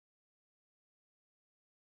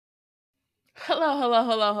Hello, hello,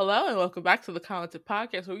 hello, hello, and welcome back to the Commented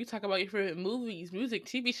Podcast where we talk about your favorite movies, music,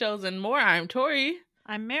 TV shows, and more. I'm Tori.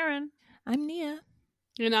 I'm Marin. I'm Nia.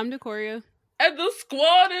 And I'm Decoria. And the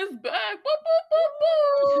squad is back. Woo, woo,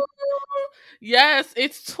 woo, woo. Yes,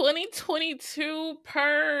 it's 2022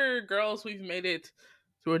 per girls. We've made it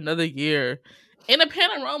through another year in a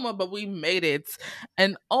panorama, but we made it.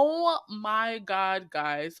 And oh my god,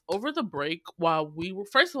 guys, over the break, while we were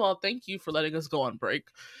first of all, thank you for letting us go on break.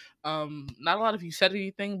 Not a lot of you said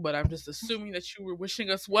anything, but I'm just assuming that you were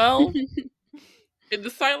wishing us well in the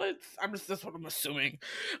silence. That's what I'm assuming.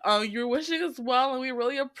 You're wishing us well, and we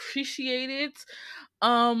really appreciate it.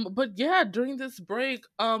 But yeah, during this break,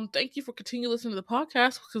 thank you for continuing listening to the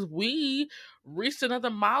podcast because we reached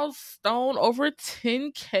another milestone over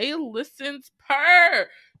 10K listens per.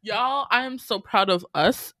 Y'all, I am so proud of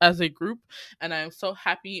us as a group, and I am so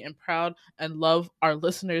happy and proud and love our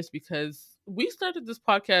listeners because we started this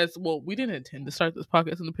podcast. Well, we didn't intend to start this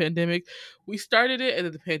podcast in the pandemic. We started it, and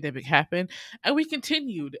then the pandemic happened, and we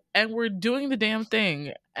continued, and we're doing the damn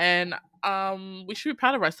thing. And we should be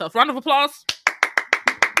proud of ourselves. Round of applause.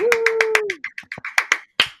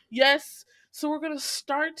 Yes. So we're going to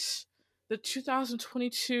start the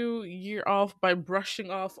 2022 year off by brushing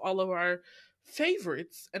off all of our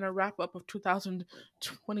favorites and a wrap up of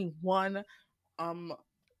 2021. Um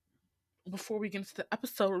Before we get into the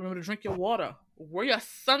episode, remember to drink your water. Wear your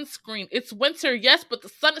sunscreen. It's winter, yes, but the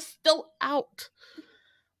sun is still out.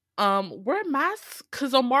 Wear a mask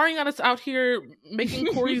because Omarion is out here making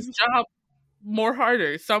Corey's job more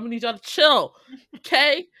harder. So I'm gonna need y'all to chill.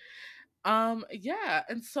 Okay? Yeah,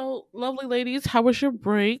 and so lovely ladies, how was your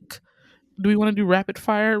break? Do we want to do rapid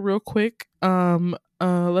fire real quick?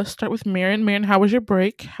 Let's start with Marin. Marin, how was your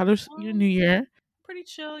break? How was your new year? Pretty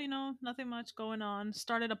chill, nothing much going on.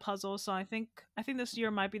 Started a puzzle, so I think this year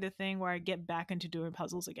might be the thing where I get back into doing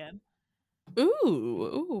puzzles again.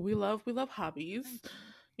 Ooh, we love hobbies.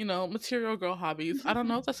 You know, material girl hobbies. I don't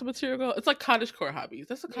know if that's a material girl. It's like cottagecore hobbies.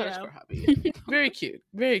 That's a cottagecore hobby. Very cute.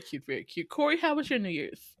 Very cute. Very cute. Corey, how was your New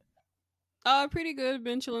Year's? Pretty good.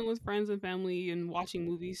 Been chilling with friends and family and watching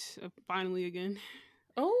movies finally again.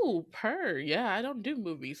 Oh, per. Yeah, I don't do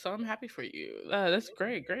movies, so I'm happy for you. That's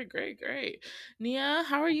great, great, great, great. Nia,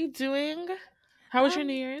 how are you doing? How was your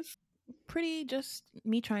New Um, Year's? Pretty just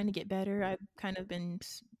me trying to get better. I've kind of been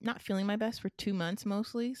not feeling my best for 2 months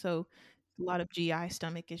mostly, so a lot of GI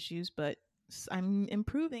stomach issues, but I'm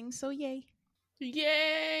improving, so yay.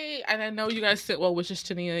 Yay! And I know you guys sent well wishes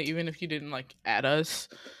to Nia, even if you didn't like add us.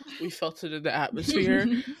 We felt it in the atmosphere.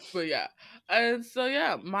 But yeah. And so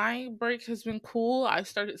yeah, my break has been cool. I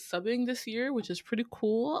started subbing this year, which is pretty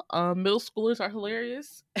cool. Middle schoolers are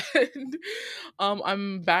hilarious. And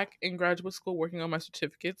I'm back in graduate school working on my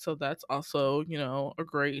certificate. So that's also, a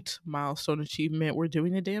great milestone achievement. We're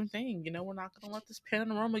doing the damn thing. We're not gonna let this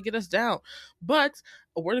panorama get us down. But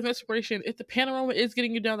a word of inspiration, if the panorama is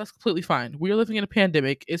getting you down, that's completely fine. We're living in a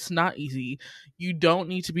pandemic. It's not easy. You don't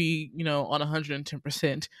need to be, on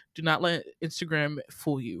 110%. Do not let Instagram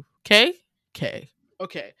fool you. Okay? Okay.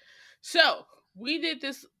 Okay. So we did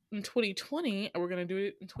this in 2020 and we're going to do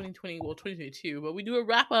it in 2022, but we do a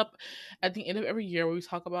wrap up at the end of every year where we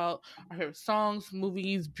talk about our favorite songs,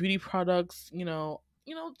 movies, beauty products,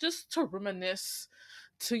 just to reminisce,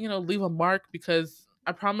 to leave a mark, because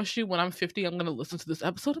I promise you, when I'm 50, I'm gonna listen to this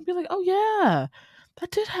episode and be like, "Oh yeah, that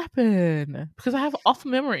did happen," because I have awful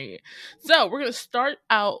memory. So we're gonna start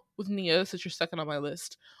out with Nia, since you're second on my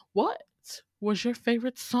list. What was your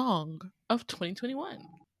favorite song of 2021?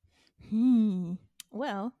 Hmm.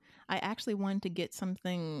 Well, I actually wanted to get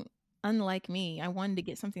something unlike me. I wanted to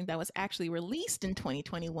get something that was actually released in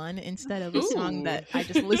 2021 instead of a song Ooh. that I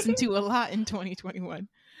just listened to a lot in 2021.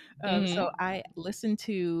 Mhm. So I listened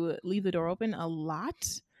to "Leave the Door Open" a lot.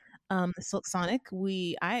 Silk Sonic.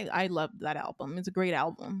 I loved that album. It's a great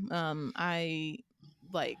album.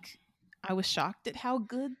 Like I was shocked at how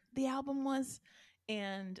good the album was,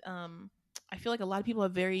 and I feel like a lot of people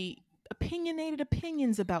have very opinionated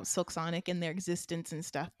opinions about Silk Sonic and their existence and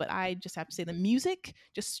stuff. But I just have to say the music,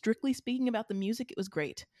 just strictly speaking about the music, it was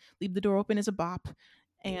great. "Leave the Door Open" is a bop,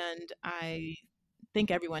 and I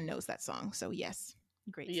think everyone knows that song. So yes,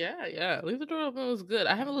 great song. Yeah. Leave the Door Open was good.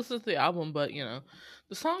 I haven't listened to the album, but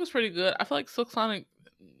the song is pretty good. I feel like Silk Sonic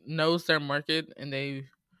knows their market and they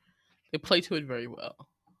play to it very well.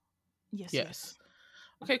 Yes, Yes. yes.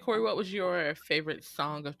 Okay, Corey, what was your favorite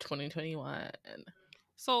song of 2021?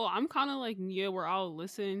 So I'm kind of like Nia, where I'll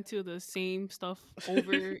listen to the same stuff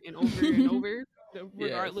over and over and over, Yes.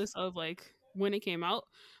 regardless of like when it came out.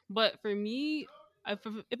 But for me, if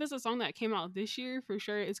it's a song that came out this year, for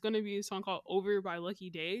sure, it's gonna be a song called "Over" by Lucky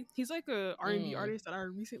Day. He's like a R&B Mm. artist that I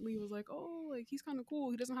recently was like, oh, like he's kind of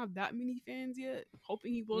cool. He doesn't have that many fans yet.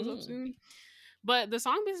 Hoping he blows up Mm. soon. But the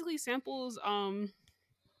song basically samples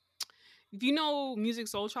if you know Music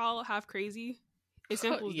Soul Child, Half Crazy, it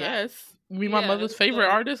samples that. Yes. Me, my Yeah, mother's favorite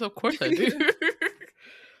so- artist. Of course I do.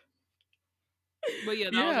 But yeah,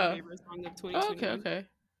 that was Yeah. my favorite song of 2021. Okay.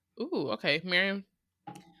 Ooh, okay. Miriam.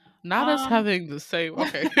 Not us Um, having the same.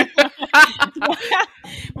 Okay.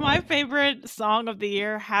 My favorite song of the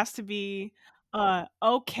year has to be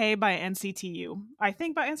 "Okay" by NCTU. I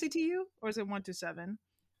think by NCTU, or is it 127?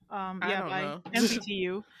 I Yeah, don't by know.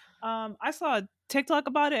 NCTU. I saw a TikTok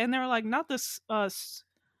about it, and they were like, "Not this."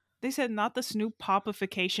 They said not the Snoop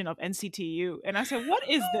popification of NCTU, and I said, "What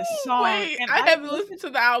is this song?" Wait, And I haven't listened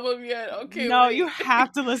to the album yet. Okay, No, wait. you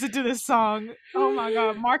have to listen to this song. Oh my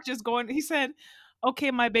god, Mark just going. He said,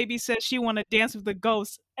 "Okay, my baby says she want to dance with the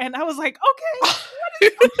ghost," and I was like, "Okay."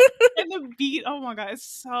 And the beat, oh my god, it's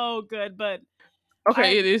so good. But Okay,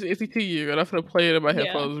 I- it is NCTU, and I'm gonna play it in my Yeah.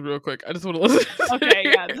 headphones real quick. I just want to listen. okay,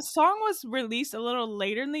 yeah, the song was released a little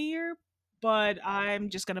later in the year, but I'm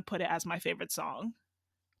just gonna put it as my favorite song.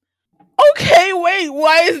 Okay, wait.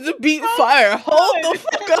 Why is the beat fire? Hold the good.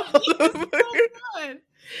 fuck up. It's so The good.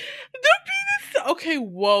 beat is okay.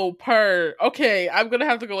 Whoa, purr. Okay, I'm gonna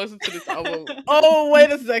have to go listen to this album. Oh, wait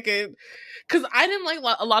a second, because I didn't like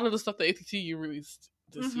a lot of the stuff that ATTU released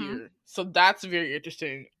this Mhm. year, so that's very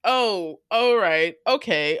interesting. Oh, all right.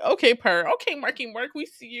 Okay, purr. Okay, Marky Mark, we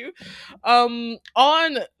see you.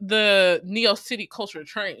 On the Neo City Culture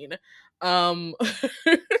train,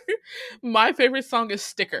 my favorite song is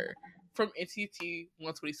 "Sticker" from NCT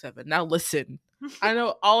 127. Now listen, I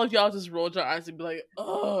know all of y'all just rolled your eyes and be like,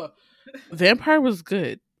 "Ugh, Vampire was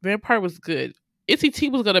good. Vampire was good."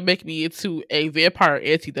 NCT was gonna make me into a vampire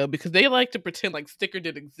anti though, because they like to pretend like Sticker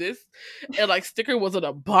didn't exist and like Sticker wasn't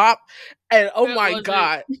a bop. And oh It my wasn't.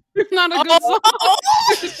 god, It's not a good song. Oh!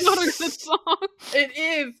 It's not a good song. It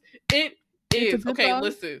is. It It's a is. good Okay, song?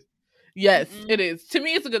 listen. Yes, Mm-mm. it is. To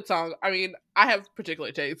me, it's a good song. I mean, I have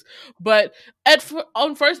particular tastes, but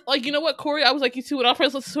on first, like, you know what, Corey, I was like you too. When I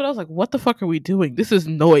first listened to it, I was like, "What the fuck are we doing? This is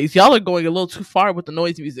noise. Y'all are going a little too far with the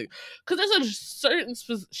noise music." Because there's a certain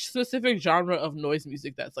specific genre of noise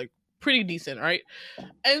music that's like pretty decent, right?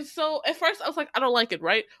 And so at first I was like, I don't like it,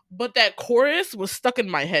 right? But that chorus was stuck in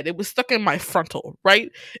my head. It was stuck in my frontal,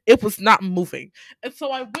 right? It was not moving. And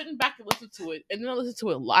so I went back and listened to it, and then I listened to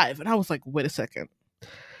it live, and I was like, wait a second.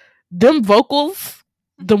 Them vocals,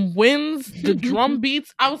 them winds, the drum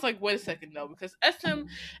beats, I was like, wait a second, no, because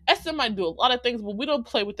SM might do a lot of things, but we don't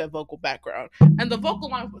play with that vocal background. And the vocal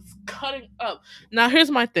line was cutting up. Now here's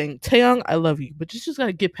my thing. Taeyong, I love you, but you just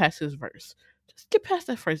gotta get past his verse. Just get past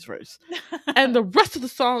that first verse. And the rest of the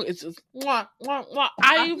song is just mwah, mwah, mwah.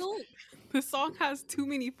 I feel like the song has too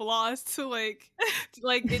many flaws to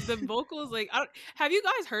the vocals. Like, have you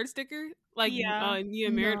guys heard "Sticker"? Like, Yeah.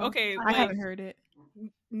 Nia Merit. No, Okay, I like, haven't heard it.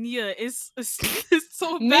 Nia is it's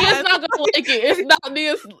so bad. Nia's not gonna like it. It's not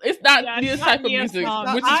Nia's. It's not Yeah, it's Nia's not type of Nia's music,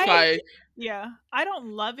 song. which is fine. Yeah, I don't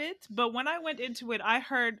love it, but when I went into it, I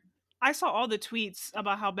saw all the tweets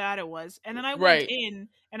about how bad it was, and then I went Right. in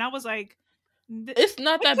and I was like, It's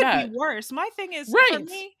not it that could bad. be worse. My thing is, Right. for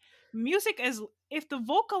me, music is, if the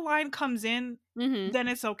vocal line comes in, Mhm. then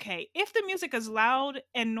it's okay. If the music is loud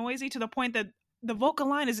and noisy to the point that the vocal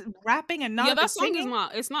line is rapping and not Yeah, the that song is singing,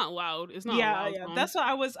 not. It's not loud. It's not. a yeah, loud yeah. song. That's what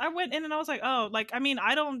I went in and I was like, oh, like, I mean,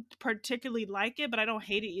 I don't particularly like it, but I don't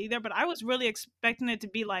hate it either. But I was really expecting it to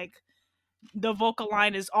be like the vocal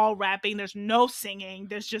line is all rapping. There's no singing.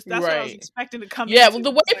 There's just that's what I was Right. expecting to come. Yeah, into. well, the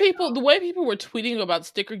I way was like, the way people were tweeting about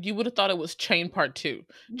Sticker, you would have thought it was Chain Part 2.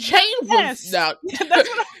 Chain yes, was now. that's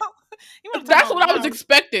what you wanna talk That's about what I was loud.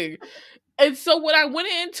 expecting. And so when I went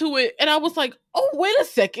into it, and I was like, "Oh, wait a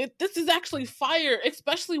second, this is actually fire!"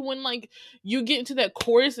 Especially when like you get into that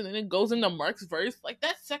chorus and then it goes into Mark's verse. Like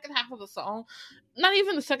that second half of the song, not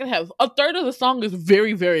even the second half, a third of the song is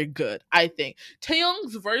very, very good. I think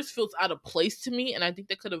Taeyong's verse feels out of place to me, and I think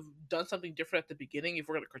they could have done something different at the beginning if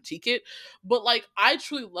we're gonna critique it. But like, I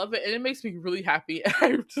truly love it, and it makes me really happy. And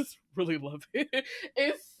I just really love it.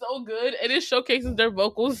 It's so good, and it showcases their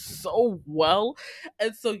vocals so well.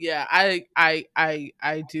 And so yeah, I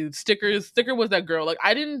do. Sticker was that girl. Like,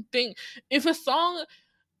 I didn't think if a song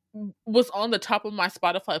was on the top of my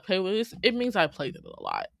Spotify playlist, it means I played it a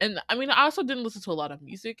lot. And I mean, I also didn't listen to a lot of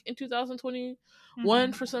music in 2021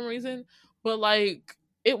 Mhm. for some reason, but like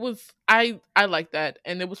it was I like that,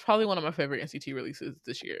 and it was probably one of my favorite NCT releases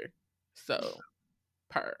this year. So,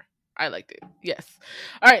 I liked it. Yes.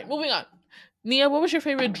 All right, moving on. Nia, what was your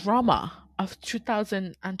favorite drama of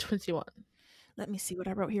 2021? Let me see what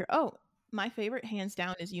I wrote here. Oh, my favorite, hands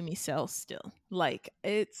down, is Yumi Cell still. Like,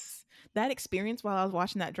 it's that experience while I was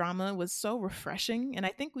watching that drama was so refreshing. And I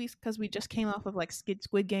think because we just came off of like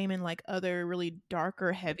Squid Game and like other really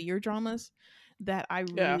darker, heavier dramas, that I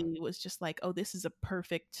Yeah. really was just like, oh, this is a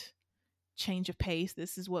perfect change of pace.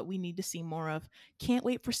 This is what we need to see more of. Can't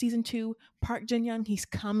wait for season 2. Park Jin Young, he's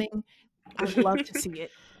coming. I'd love to see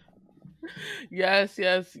it. Yes,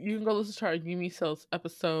 yes. You can go listen to our Yumi Cells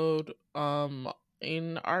episode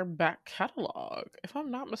in our back catalog. If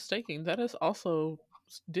I'm not mistaken, that is also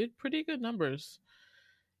did pretty good numbers.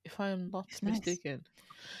 If I am not It's nice. mistaken.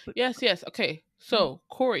 But- Yes, yes. Okay. So,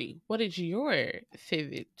 Corey, what is your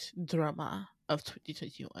favorite drama of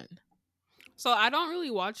 2021? So I don't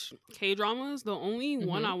really watch K-dramas. The only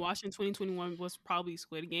one Mhm. I watched in 2021 was probably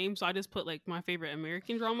Squid Game. So I just put like my favorite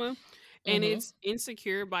American drama. And Mhm. it's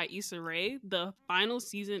Insecure by Issa Rae. The final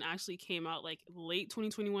season actually came out like late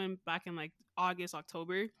 2021, back in like August,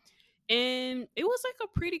 October. And it was like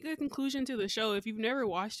a pretty good conclusion to the show. If you've never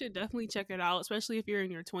watched it, definitely check it out, especially if you're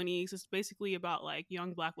in your 20s. It's basically about like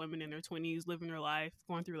young Black women in their 20s living their life,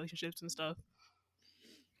 going through relationships and stuff.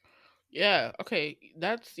 Yeah, okay.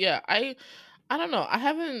 That's I don't know.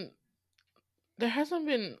 There hasn't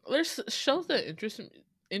been there's shows that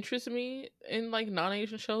interest me in like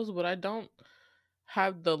non-Asian shows, but I don't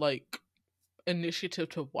have the like initiative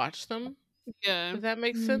to watch them. Yeah. If that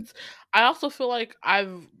makes Mm. sense. I also feel like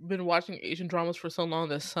I've been watching Asian dramas for so long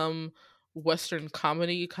that some Western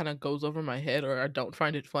comedy kind of goes over my head, or I don't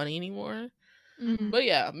find it funny anymore. Mhm. But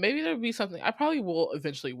yeah, maybe there'll be something. I probably will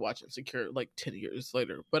eventually watch Insecure like 10 years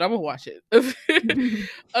later, but I'm gonna watch it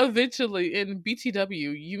eventually. In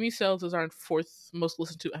BTW, Yumi Cells is our 4th most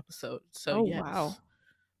listened to episode. So Oh, yes, wow.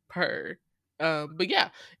 per. But yeah,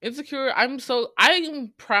 Insecure. I'm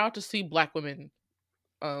proud to see Black women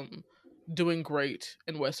doing great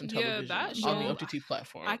in Western Yeah, television that on the show, OTT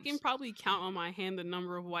platforms. I can probably count on my hand the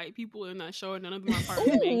number of white people in that show, and none of them are part of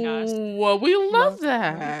the main cast. Ooh, we love Love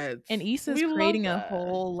that. And Issa's We love creating a that.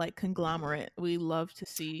 whole like conglomerate. We love to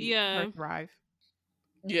see Yeah. her thrive.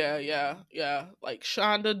 Yeah. Like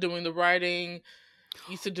Shonda doing the writing,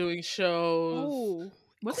 Issa doing shows, Oh,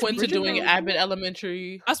 What's Quinta Bridget doing doing? Abbott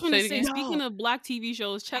Elementary. I was going to Say it say, again. speaking No. of Black TV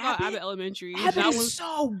shows, check out Abbott- Abbott Elementary. Abbott That is one's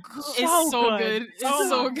so good. it's so good. It's Oh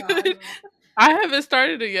so my good. God. I haven't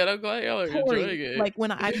started it yet. I'm glad y'all are enjoying Corey, it. like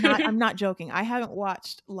when I'm not joking. I haven't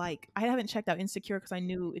watched I haven't checked out Insecure because I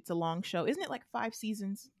knew it's a long show. Isn't it like 5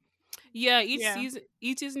 seasons? Yeah, Yeah.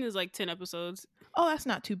 each season is like 10 episodes, Oh, that's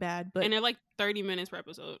not too bad. But and they're like 30 minutes per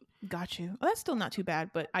episode. got you. Oh, that's still not too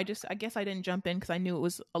bad. But I guess I didn't jump in because I knew it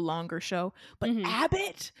was a longer show. But Mhm.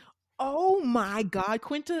 Abbott, oh my God,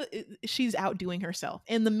 Quinta, she's outdoing herself.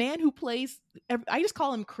 And the man who plays, I just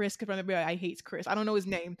call him Chris because everybody hates Chris. I don't know his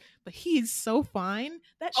name, but he is so fine.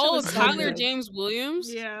 That show Oh, is so Tyler good. James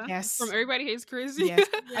Williams. Yeah. Yes. From Everybody Hates Chris. Yes.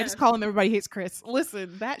 I Yes. just call him Everybody Hates Chris.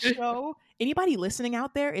 Listen, that show, anybody listening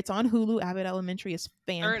out there, it's on Hulu. Abbott Elementary is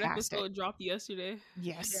Third fantastic. episode dropped yesterday.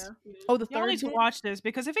 Yes. Yeah. Oh, the Y'all third need to hit? watch this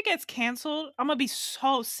because if it gets canceled, I'm gonna be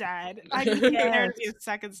so sad. I need Yes. there to be a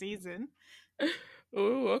second season.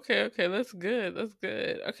 Ooh, okay. That's good.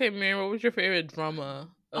 Okay, Mary, what was your favorite drama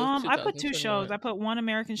of I put 2 shows. 2021? I put one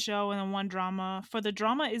American show and then one drama. For the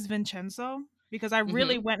drama is Vincenzo because I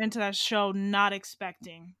really went into that show not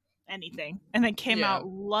expecting anything and then came Yeah. out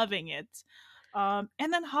loving it. And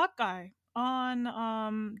then Hawkeye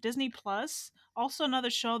on Disney Plus, also another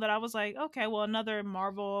show that I was like, okay, well, another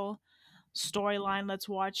Marvel storyline, let's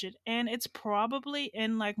watch it. And it's probably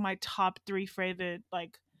in like my top 3 favorite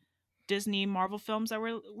like Disney Marvel films that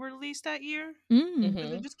were released that year. Mm. 'Cause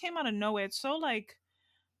Mhm. it just came out of nowhere. It's so like,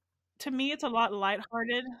 to me, it's a lot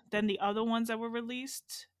lighthearted than the other ones that were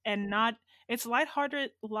released, and not. It's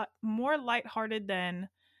lighthearted, more lighthearted than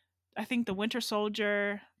I think the Winter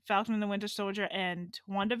Soldier, Falcon and the Winter Soldier, and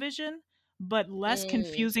WandaVision, but less Mm.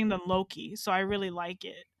 confusing than Loki. So I really like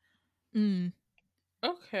it. Mm.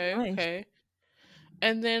 Okay, Nice. okay.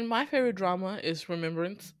 And then my favorite drama is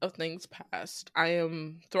Remembrance of Things Past. I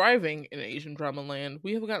am thriving in Asian drama land.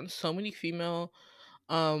 We have gotten so many female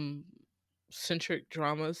um centric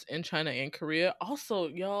dramas in China and Korea. Also,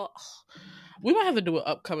 y'all, we might have to do an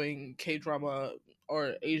upcoming K drama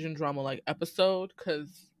or Asian drama like episode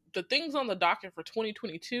because the things on the docket for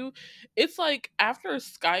 2022, it's like after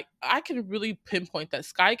Sky, I can really pinpoint that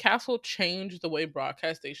Sky Castle changed the way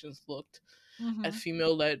broadcast stations looked at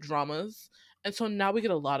female led dramas. And so now we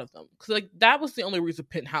get a lot of them because like that was the only reason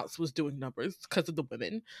Penthouse was doing numbers because of the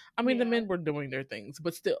women. I mean, the Yeah. men were doing their things,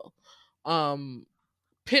 but still,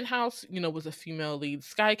 Penthouse, was a female lead.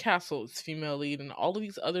 Sky Castle is female lead, and all of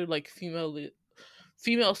these other like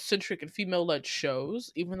female centric and female led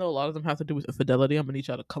shows, even though a lot of them have to do with infidelity. I'm gonna need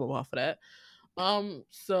y'all to come off of that.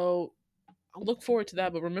 So I'll look forward to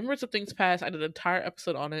that. But Remembrance of Things Past, I did an entire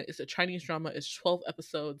episode on it. It's a Chinese drama. It's 12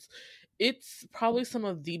 episodes. It's probably some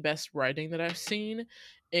of the best writing that I've seen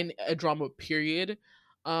in a drama, period.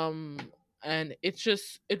 And it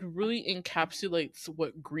really encapsulates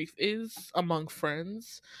what grief is among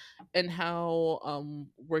friends, and how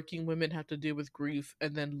working women have to deal with grief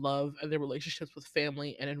and then love and their relationships with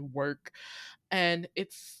family and in work. And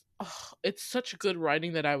it's such good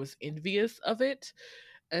writing that I was envious of it.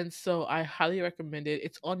 And so I highly recommend it.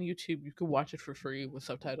 It's on YouTube. You can watch it for free with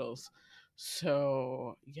subtitles.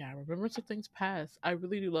 So yeah, Remembrance of Things Past. I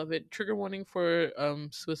really do love it. Trigger warning for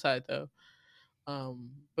suicide though.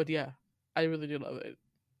 But yeah, I really do love it.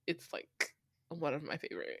 It's like one of my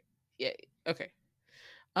favorite. Yay. Okay.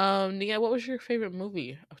 Nia, what was your favorite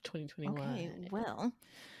movie of 2021? Okay, well,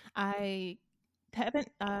 I haven't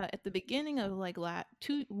at the beginning of like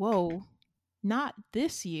not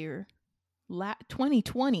this year.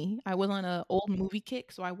 2020, I was on a old movie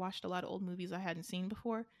kick, so I watched a lot of old movies I hadn't seen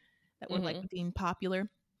before that were like deemed popular,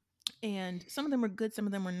 and some of them were good, some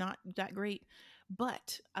of them were not that great.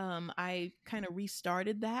 But I kind of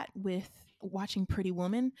restarted that with watching Pretty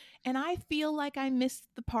Woman, and I feel like I missed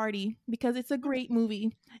the party because it's a great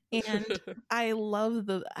movie, and I love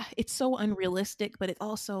it's so unrealistic, but it's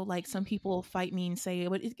also like some people fight me and say,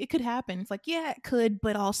 but it could happen. It's like, yeah, it could,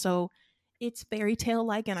 but also it's fairy tale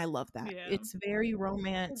like, and I love that. Yeah. It's very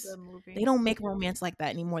romance. It's a good movie. They don't make romance like that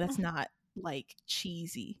anymore. That's not like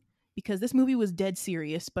cheesy, because this movie was dead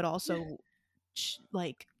serious, but also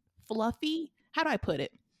like fluffy. How do I put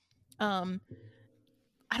it? I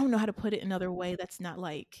don't know how to put it another way that's not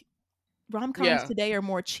like rom-coms today are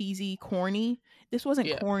more cheesy, corny. This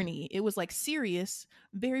wasn't corny. It was like serious,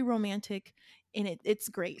 very romantic, and it's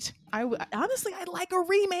great. Honestly, I'd like a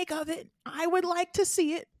remake of it. I would like to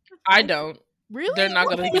see it. I don't. Really? They're not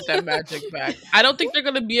going to get that magic back. I don't think they're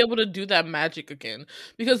going to be able to do that magic again.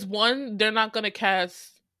 Because one, they're not going to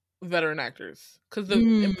cast veteran actors. Because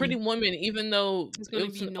in Pretty Woman, even though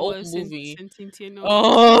it's an old movie.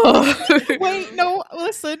 Wait, no,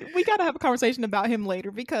 listen. We got to have a conversation about him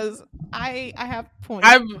later, because I have points.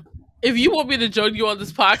 If you want me to join you on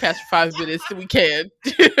this podcast for 5 minutes, then we can.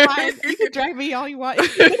 Fine, you can drag me all you want. He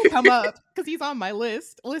can come up, because he's on my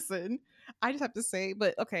list. Listen. I just have to say,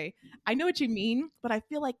 but okay, I know what you mean, but I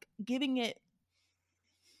feel like giving it,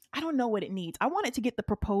 I don't know what it needs. I want it to get the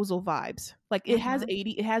Proposal vibes. Like it has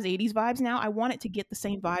 80s vibes now. I want it to get the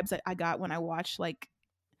same vibes that I got when I watched like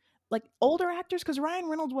older actors, because Ryan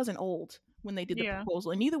Reynolds wasn't old when they did the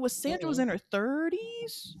Proposal, and neither was Sandra was in her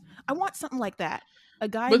 30s. I want something like that. A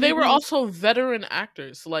guy, but they were also veteran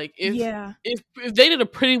actors. Like if they did a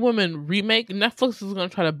Pretty Woman remake, Netflix is gonna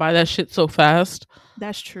try to buy that shit so fast.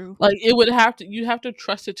 That's true. Like you have to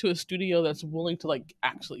trust it to a studio that's willing to like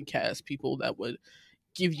actually cast people that would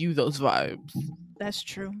give you those vibes. That's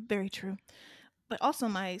true. Very true. But also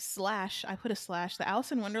I put a slash, the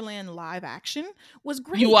Alice in Wonderland live action was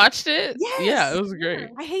great. You watched it? Yes. Yeah, it was great.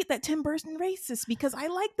 I hate that Tim Burton racist, because I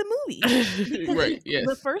like the movie. Right, yes.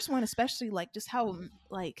 The first one, especially, like just how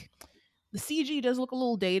like the CG does look a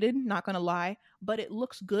little dated, not gonna lie, but it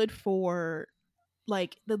looks good for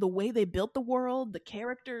like the way they built the world, the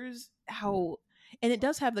characters, and it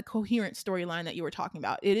does have the coherent storyline that you were talking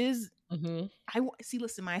about. It is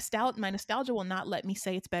listen, my nostalgia will not let me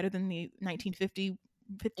say it's better than the 1950s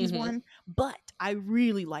one, but I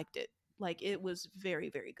really liked it. Like it was very,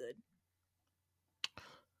 very good.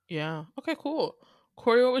 Yeah. Okay, cool.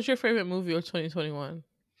 Corey, what was your favorite movie of 2021?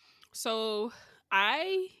 So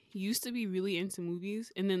I used to be really into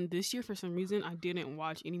movies, and then this year for some reason I didn't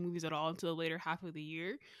watch any movies at all until the later half of the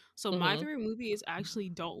year. So my favorite movie is actually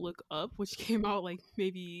Don't Look Up, which came out like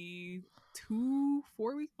maybe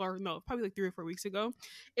 4 weeks, or no, probably like 3 or 4 weeks ago.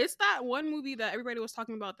 It's that one movie that everybody was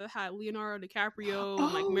talking about that had Leonardo DiCaprio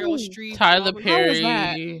and like Meryl Streep, Tyler Perry.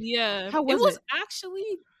 Yeah, it was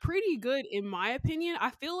actually pretty good in my opinion.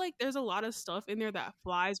 I feel like there's a lot of stuff in there that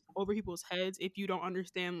flies over people's heads if you don't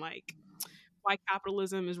understand like why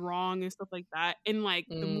capitalism is wrong and stuff like that. And like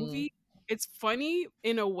the movie, it's funny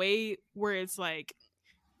in a way where it's like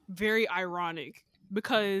very ironic,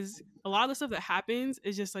 because a lot of the stuff that happens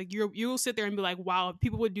is just like you'll sit there and be like, wow,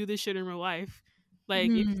 people would do this shit in real life. Like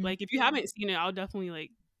if you haven't seen it, I'll definitely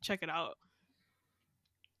like check it out.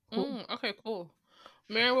 Cool. Okay, cool.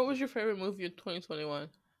 Mary, what was your favorite movie of 2021?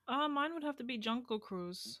 Mine would have to be Jungle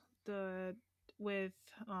Cruise, with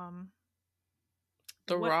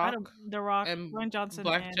The Rock, and Dwayne Johnson,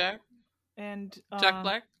 Blackjack, and Jack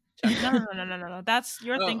Black. No. That's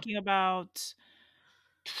you're thinking about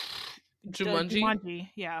Jumanji?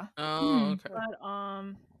 Yeah. Oh, okay.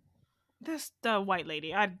 But this the white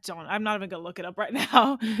lady. I'm not even gonna look it up right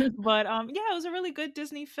now. But yeah, it was a really good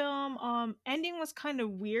Disney film. Ending was kind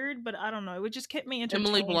of weird, but I don't know. It would just kept me entertained.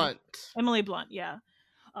 Emily Blunt. Emily Blunt, yeah.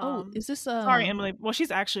 Oh, is this Sorry, Emily. Well,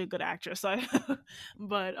 she's actually a good actress.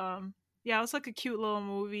 But yeah, it was like a cute little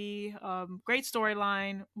movie. Great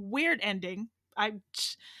storyline. Weird ending. I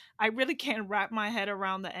really can't wrap my head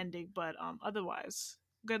around the ending, but otherwise,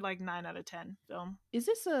 good like 9 out of 10 film. Is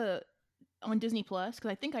this on Disney Plus?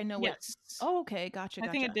 Because I think I know what. Yes. Oh, okay, gotcha. I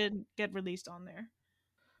think it did get released on there.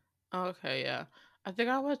 Okay, yeah. I think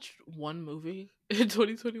I watched one movie in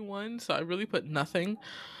 2021, so I really put nothing.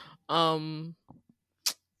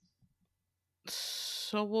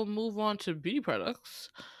 So we'll move on to beauty products.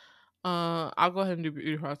 I'll go ahead and do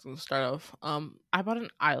beauty products and start off. I bought an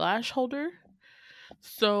eyelash holder.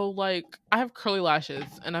 So like I have curly lashes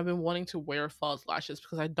and I've been wanting to wear false lashes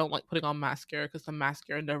because I don't like putting on mascara because the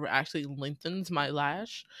mascara never actually lengthens my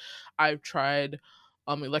lash. I've tried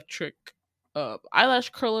electric eyelash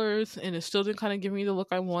curlers and it still didn't kind of give me the look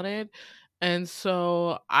I wanted. And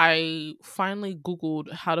so I finally Googled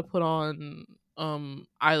how to put on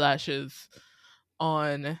eyelashes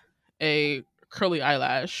on a curly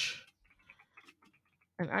eyelash.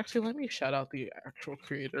 And actually, let me shout out the actual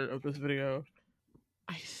creator of this video.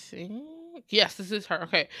 I think yes, this is her.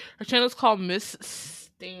 Okay, her channel is called Miss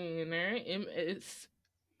Stainer.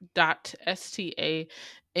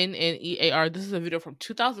 MS.STANNEAR. This is a video from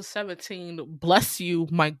 2017. Bless you,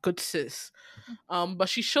 my good sis. But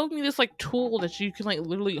she showed me this like tool that you can like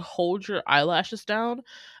literally hold your eyelashes down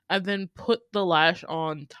and then put the lash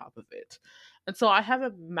on top of it. And so I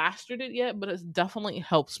haven't mastered it yet, but it definitely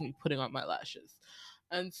helps me putting on my lashes.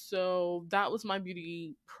 And so that was my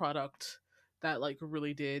beauty product that like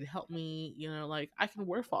really did help me, you know, like I can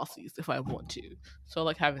wear falsies if I want to. So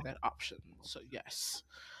like having that option. So yes.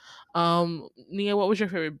 Nia, what was your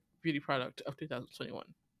favorite beauty product of 2021?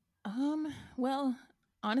 Well,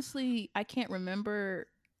 honestly, I can't remember.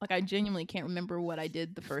 Like, I genuinely can't remember what I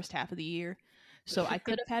did the first half of the year. So I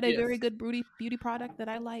could have had a very good beauty product that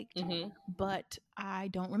I liked, but I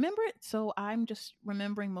don't remember it. So I'm just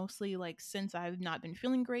remembering mostly like since I've not been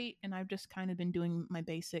feeling great and I've just kind of been doing my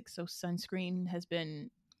basics. So sunscreen has been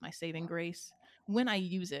my saving grace when I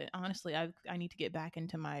use it. Honestly, I need to get back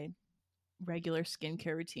into my regular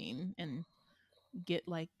skincare routine and get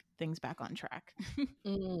like things back on track.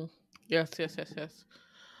 Yes.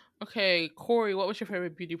 Okay, Corey, what was your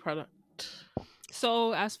favorite beauty product?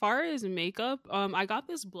 So as far as makeup, I got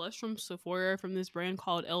this blush from Sephora from this brand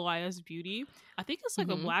called LYS Beauty. I think it's like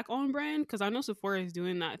a black-owned brand because I know Sephora is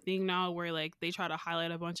doing that thing now where like they try to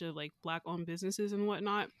highlight a bunch of like black-owned businesses and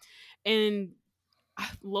whatnot. And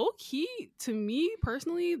low key, to me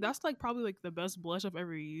personally, that's like probably like the best blush I've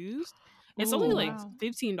ever used. It's only like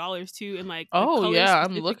 $15 too, and like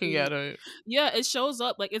I'm looking at it. Yeah, it shows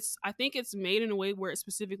up like I think it's made in a way where it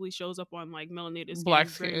specifically shows up on like melanated skin black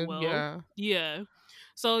very skin. well. Yeah.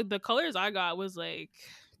 So the colors I got was like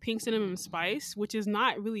pink cinnamon spice, which is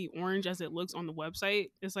not really orange as it looks on the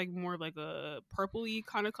website. It's like more like a purpley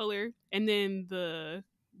kind of color, and then the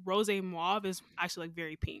rose mauve is actually like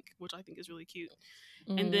very pink, which I think is really cute.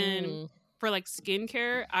 And then for like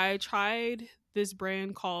skincare, I tried this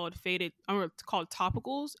brand called Faded, or it's called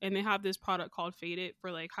Topicals, and they have this product called Faded for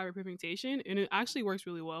like hyperpigmentation, and it actually works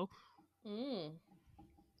really well.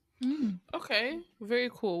 Okay, very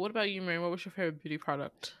cool. What about you, Mary? What was your favorite beauty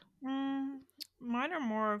product? Mine are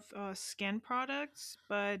more of skin products,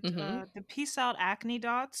 but the Peace Out acne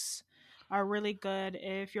dots are really good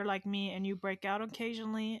if you're like me and you break out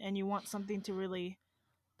occasionally and you want something to really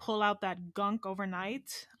pull out that gunk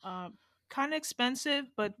overnight. Kind of expensive,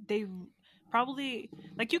 but they probably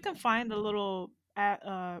like you can find the little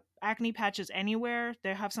acne patches anywhere.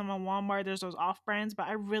 They have some on Walmart. There's those off brands, but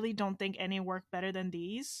I really don't think any work better than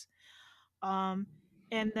these. And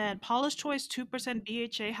then Paula's Choice 2%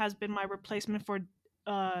 BHA has been my replacement for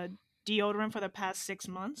deodorant for the past 6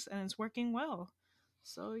 months, and it's working well.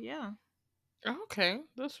 So yeah. Okay,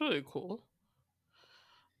 that's really cool.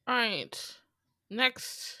 All right,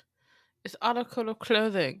 next is article of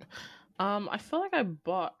clothing. I feel like I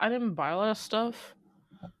didn't buy a lot of stuff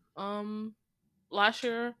last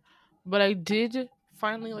year, but I did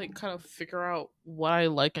finally like kind of figure out what I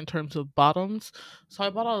like in terms of bottoms. So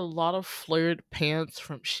I bought a lot of flared pants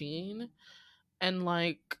from Shein, and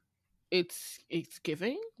like it's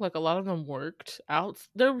giving. Like a lot of them worked out.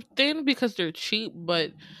 They're thin because they're cheap,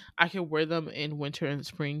 but I can wear them in winter and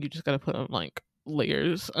spring. You just gotta put on like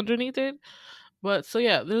layers underneath it. But so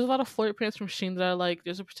yeah, there's a lot of flared pants from Shein that I like.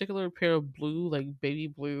 There's a particular pair of blue, like baby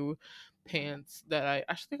blue, pants that I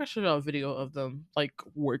actually think I should have a video of them, like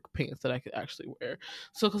work pants that I could actually wear.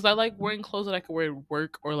 So because I like wearing clothes that I can wear at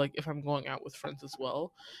work or like if I'm going out with friends as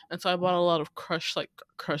well. And so I bought a lot of crush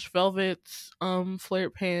velvets,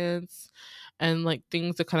 flared pants, and like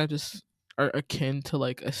things that kind of just are akin to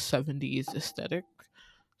like a 70s aesthetic.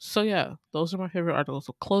 So yeah, those are my favorite articles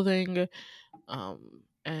of clothing.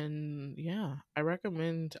 And yeah, I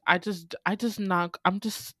recommend. I'm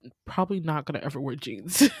just probably not gonna ever wear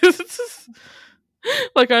jeans.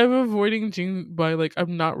 Like I'm avoiding jeans by like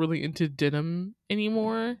I'm not really into denim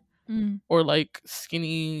anymore or like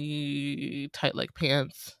skinny tight like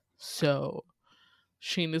pants. So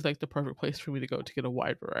Shein is like the perfect place for me to go to get a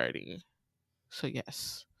wide variety. So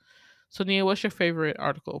yes. So Nia, what's your favorite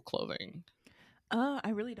article of clothing? I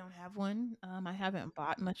really don't have one. I haven't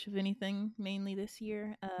bought much of anything mainly this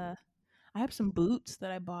year. I have some boots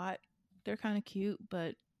that I bought. They're kind of cute,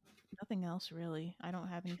 but nothing else really. I don't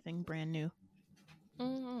have anything brand new.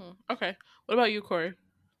 Okay. What about you, Corey?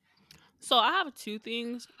 So I have two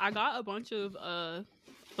things. I got a bunch of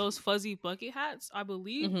those fuzzy bucket hats, I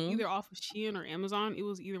believe, either off of Shein or Amazon. It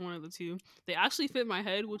was either one of the two. They actually fit my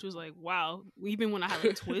head, which was like, wow, even when I had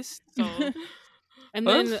a twist. So, and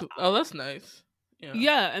then that's nice.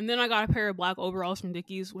 Yeah, and then I got a pair of black overalls from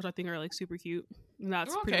Dickies, which I think are like super cute. And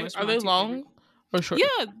that's pretty much. Are they long or short?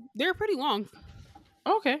 Yeah, they're pretty long.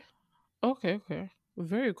 Okay.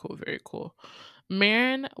 Very cool. Very cool.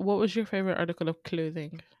 Marin, what was your favorite article of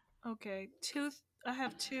clothing? Okay, I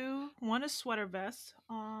have two. One is sweater vests.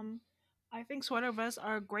 I think sweater vests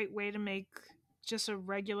are a great way to make just a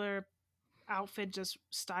regular outfit just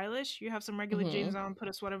stylish. You have some regular jeans on, put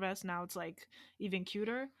a sweater vest. Now it's like even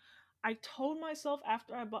cuter. I told myself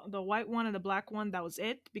after I bought the white one and the black one, that was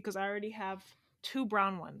it, because I already have two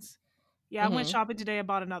brown ones. Yeah, I went shopping today. I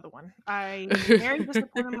bought another one. I am very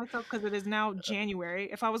disappointed in myself because it is now January.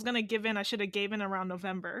 If I was gonna give in, I should have gave in around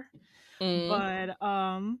November. But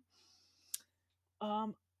and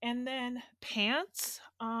then pants.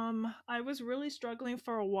 I was really struggling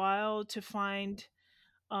for a while to find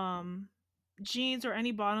jeans or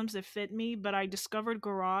any bottoms that fit me, but I discovered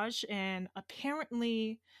Garage, and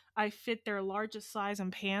apparently I fit their largest size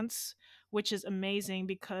in pants, which is amazing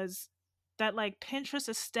because that like Pinterest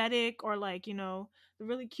aesthetic or like, you know, the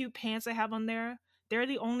really cute pants I have on there, they're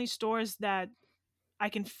the only stores that I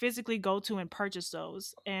can physically go to and purchase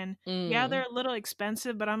those. And yeah, they're a little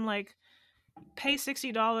expensive, but I'm like, pay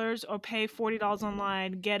 $60 or pay $40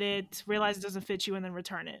 online, get it, realize it doesn't fit you, and then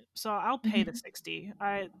return it. So I'll pay the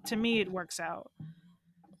 $60. To me, it works out.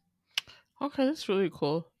 Okay, that's really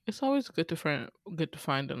cool. It's always good to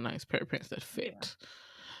find a nice pair of pants that fit. Yeah.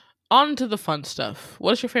 On to the fun stuff.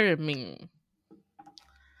 What's your favorite meme?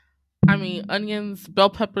 I mean, onions, bell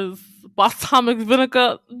peppers, balsamic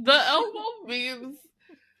vinegar. The elbow memes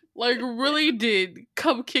like really did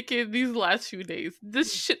come kicking these last few days.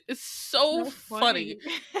 This shit is so funny.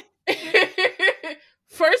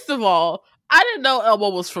 First of all, I didn't know Elmo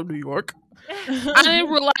was from New York. I didn't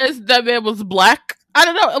realize that man was black. I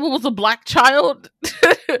didn't know Elmo was a black child.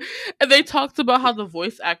 And they talked about how the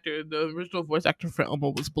original voice actor for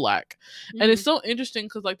Elmo was black. And it's so interesting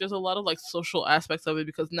because like there's a lot of like social aspects of it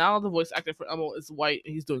because now the voice actor for Elmo is white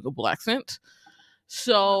and he's doing a black accent.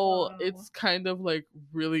 So it's kind of like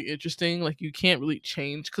really interesting. Like you can't really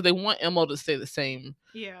change because they want Elmo to stay the same.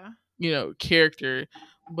 Yeah. You know, character.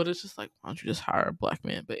 But it's just like, why don't you just hire a black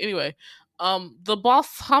man? But anyway, the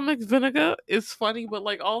balsamic vinegar is funny, but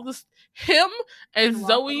like all this him and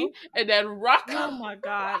Zoe and then Rocco. Oh my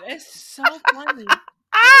god, it's so funny.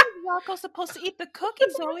 How is Rocco supposed to eat the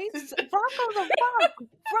cookies, Zoe? Rocco's a rock.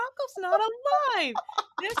 Rocco's not alive.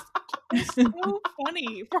 This is so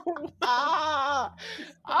funny.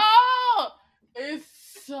 It's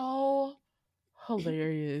so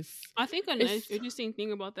hilarious. I think another interesting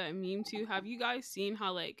thing about that meme too, have you guys seen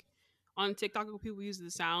how like on TikTok people use the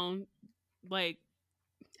sound like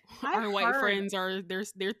our white friends are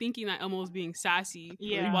they're thinking that Elmo's being sassy.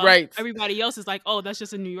 Yeah. Right. Everybody else is like, oh, that's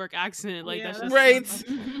just a New York accent. Like that's just right.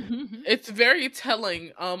 It's very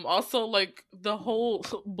telling. Also like the whole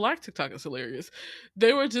black TikTok is hilarious.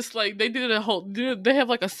 They were just like they have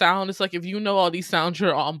like a sound. It's like if you know all these sounds,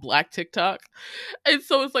 you're on black TikTok. And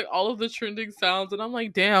so it's like all of the trending sounds, and I'm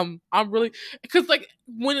like, damn, I'm really because like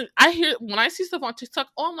when I see stuff on TikTok,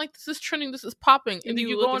 oh I'm like, this is trending, this is popping, and then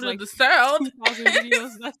you go into like the sound. 2,000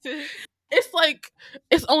 videos, that's it. It's like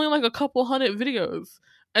it's only like a couple hundred videos,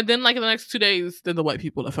 and then like in the next 2 days, then the white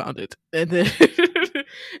people have found it, and then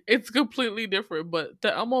it's completely different. But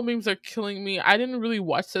the Elmo memes are killing me. I didn't really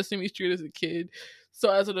watch Sesame Street as a kid,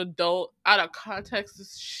 so as an adult, out of context,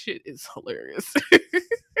 this shit is hilarious.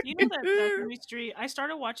 You know that Sesame Street, I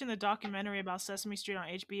started watching the documentary about Sesame Street on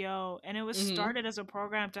HBO, and it was Hmm. started as a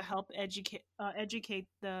program to help educate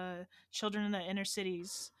the children in the inner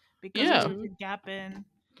cities because there's Yeah, such a gap in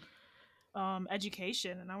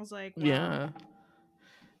education. And I was like, wow. yeah,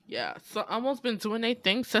 yeah. So almost been doing their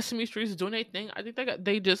thing. Sesame Street's doing their thing. I think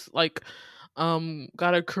they just like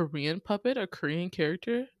got a Korean puppet, a Korean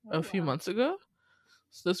character Oh, a few wow. months ago.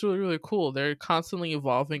 So that's really, really cool. They're constantly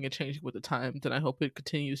evolving and changing with the times, and I hope it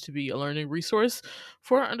continues to be a learning resource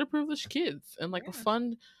for underprivileged kids and like Yeah.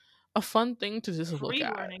 a fun thing to just look Free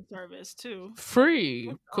at. learning service too. Free,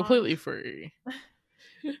 Hold on. completely free.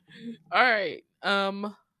 All right.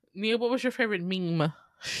 Nia, what was your favorite meme?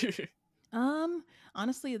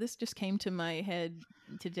 Honestly, this just came to my head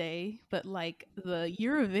today, but like the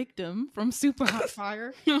 "You're a victim" from Super Hot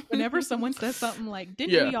Fire. Whenever someone says something like,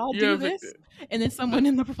 "Didn't Yeah, we all you're a do this?" victim. and then someone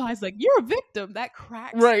in the replies like, "You're a victim," that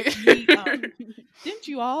cracks Right. me up. Didn't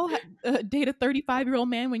you all date a 35-year-old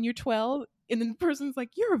man when you're 12? And then the person's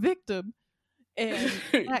like, "You're a victim," and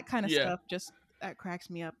that kind of Yeah. stuff just that cracks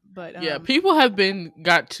me up. But Yeah, people have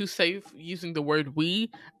got too safe using the word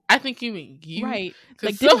we. I think you mean you. right, 'Cause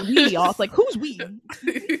like some- didn't we all? It's like who's we?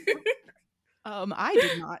 I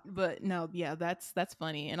did not, but no, yeah, that's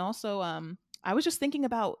funny. And also, I was just thinking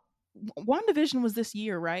about WandaVision was this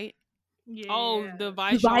year, right? Yeah. Oh, the The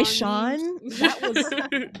Vaishon. Vaishon, that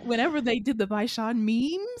was whenever they did the Vaishon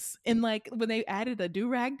memes, and like when they added a do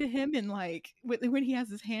rag to him, and like when he has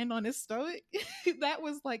his hand on his stomach, that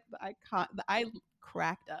was like the icon. I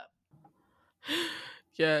cracked up.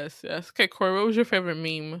 Yes. Okay, Corey, what was your favorite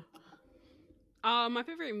meme? My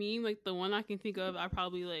favorite meme, like the one I can think of, I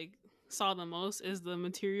probably like saw the most is the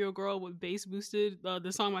Material Girl with bass boosted,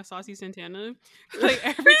 the song by Saucy Santana. Like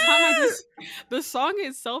every time the song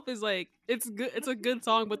itself is like it's good, it's a good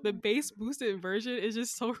song, but the bass boosted version is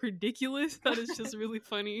just so ridiculous that it's just really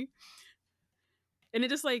funny. And it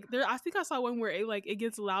just like there, I think I saw one where it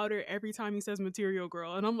gets louder every time he says "Material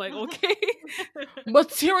Girl," and I'm like, okay.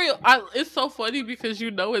 Material. It's so funny because you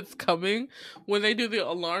know it's coming when they do the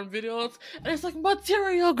alarm videos, and it's like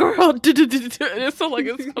Material Girl, and it's so like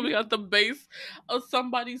it's coming out the base of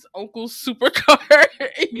somebody's uncle's supercar.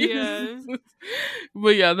 Yeah.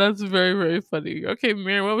 But yeah, that's very, very funny. Okay,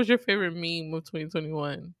 Mir, what was your favorite meme of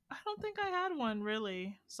 2021? I don't think I had one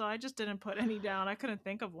really, so I just didn't put any down. I couldn't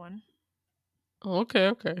think of one.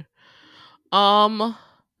 Okay.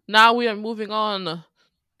 Now we are moving on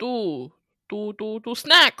to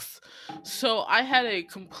snacks. So I had a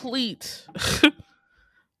complete,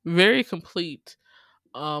 very complete,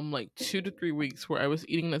 like 2 to 3 weeks where I was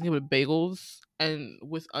eating nothing but bagels and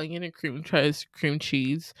with onion and cream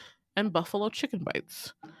cheese, and buffalo chicken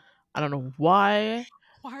bites. I don't know why.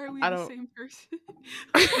 Why are we I the don't- same person?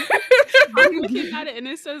 I'm looking at it and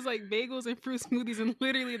it says like bagels and fruit smoothies, and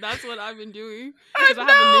literally that's what I've been doing because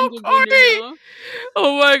I have know, a Ninja blender Cody! now.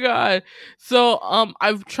 Oh my god. So I'm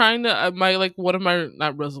trying to my like one of my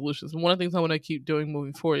not resolutions, one of the things I want to keep doing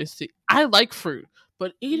moving forward is to I like fruit,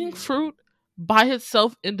 but eating fruit by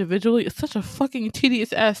itself individually is such a fucking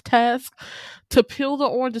tedious ass task. To peel the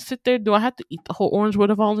orange and sit there, do I have to eat the whole orange?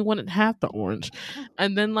 What if I only wanted half the orange?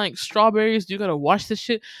 And then like strawberries, you gotta wash this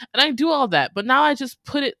shit. And I do all that, but now I just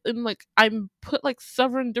put it in like put like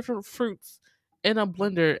 7 different fruits in a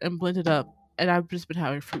blender and blend it up. And I've just been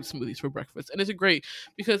having fruit smoothies for breakfast. And it's great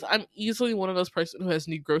because I'm easily one of those person who has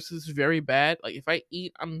necrosis very bad. Like if I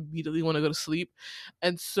eat, I immediately want to go to sleep.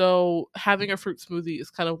 And so having a fruit smoothie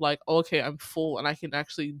is kind of like, oh, okay, I'm full and I can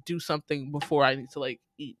actually do something before I need to like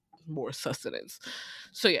eat more sustenance.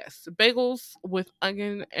 So yes, bagels with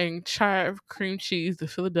onion and chive cream cheese, the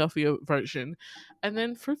Philadelphia version, and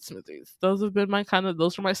then fruit smoothies. Those have been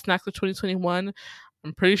those are my snacks of 2021.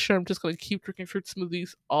 I'm pretty sure I'm just gonna keep drinking fruit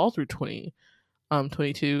smoothies all through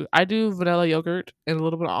 2022. I do vanilla yogurt and a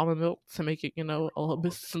little bit of almond milk to make it, a little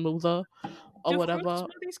bit smoother or Do whatever. fruit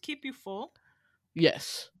smoothies keep you full?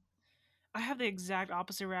 Yes. I have the exact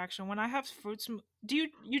opposite reaction. When I have do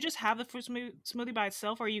you just have the fruit smoothie by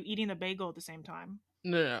itself, or are you eating the bagel at the same time?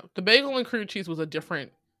 No. The bagel and cream cheese was a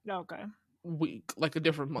different Okay. week, like a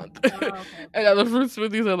different month. Okay. And the fruit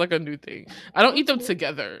smoothies are like a new thing. I don't eat them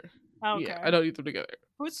together. Okay. Yeah, I don't eat them together.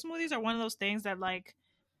 Fruit smoothies are one of those things that, like,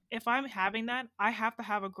 if I'm having that, I have to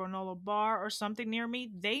have a granola bar or something near me.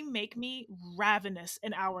 They make me ravenous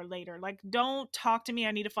an hour later. Like, don't talk to me.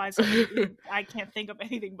 I need to find something to eat. I can't think of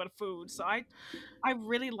anything but food. So I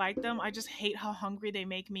really like them. I just hate how hungry they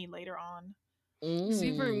make me later on.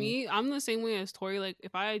 See, for me, I'm the same way as Tori. Like,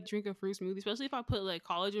 if I drink a fruit smoothie, especially if I put like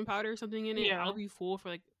collagen powder or something in it, Yeah. I'll be full for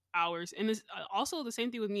like hours. And it's also the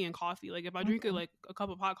same thing with me and coffee. Like, if I drink Mhm. like a cup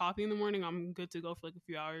of hot coffee in the morning, I'm good to go for like a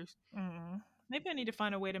few hours. Mm. Maybe I need to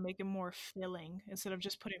find a way to make it more filling instead of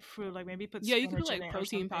just putting fruit. Like maybe put Yeah, you could put spinach in like it or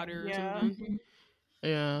protein something. powder or Yeah. something.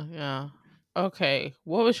 Yeah, yeah. Okay.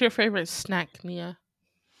 What was your favorite snack, Nia?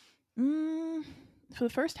 For the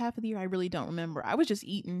first half of the year, I really don't remember. I was just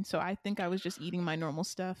eating, so I think I was just eating my normal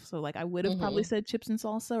stuff. So like I would have probably said chips and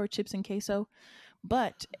salsa or chips and queso.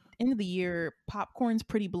 But end of the year, popcorn's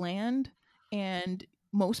pretty bland, and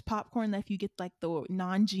most popcorn that if you get like the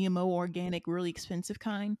non-GMO organic, really expensive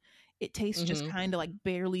kind, it tastes just kind of like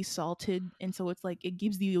barely salted, and so it's like it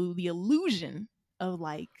gives you the illusion of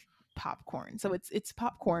like popcorn. So it's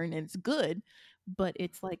popcorn and it's good, but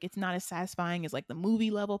it's like it's not as satisfying as like the movie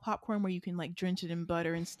level popcorn where you can like drench it in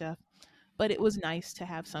butter and stuff. But it was nice to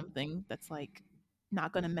have something that's like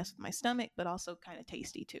not gonna mess with my stomach, but also kind of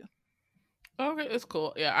tasty too. Okay, it's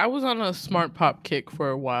cool. Yeah, I was on a Smart Pop kick for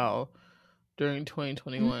a while during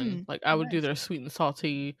 2021. Like I would do their sweet and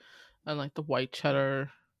salty and like the white cheddar.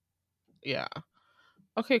 Yeah.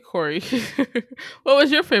 Okay, Corey. What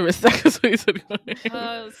was your favorite snack of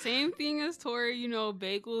 2021? Same thing as Tori,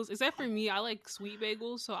 bagels. Except for me, I like sweet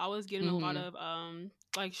bagels, so I was getting a lot of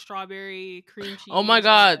like strawberry cream cheese. Oh my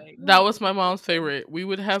god, like, that was my mom's favorite. We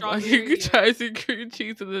would have like Strawberry, chives and cream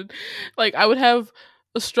cheese, and then like I would have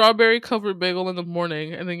a strawberry covered bagel in the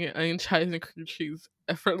morning, and then get onion chives and cream cheese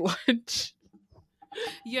for lunch.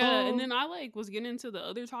 Yeah, and then I like was getting into the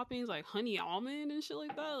other toppings like honey almond and shit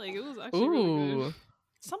like that. Like it was actually really good.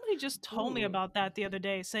 Somebody just told me about that the other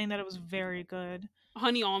day, saying that it was very good.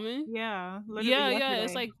 Honey almond? Yeah. Yeah.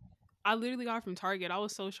 It's like I literally got it from Target. I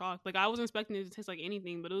was so shocked. Like I wasn't expecting it to taste like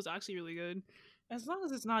anything, but it was actually really good. As long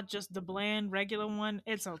as it's not just the bland regular one,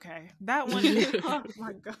 it's okay. That one, oh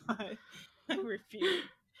my god, I refuse.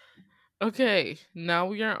 Okay, now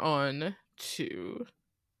we are on to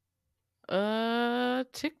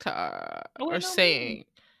TikTok saying.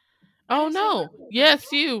 Oh no! Yes,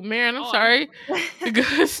 you, man. I'm sorry.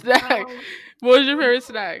 Good snack. What was your favorite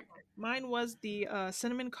snack? Mine was the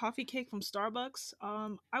cinnamon coffee cake from Starbucks.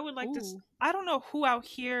 I would like to. I don't know who out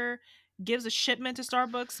here gives a shipment to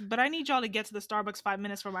Starbucks, but I need y'all to get to the Starbucks 5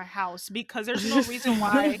 minutes from my house because there's no reason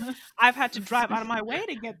why I've had to drive out of my way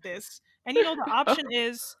to get this. And the option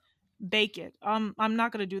is bake it. I'm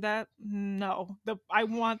not gonna do that. No, I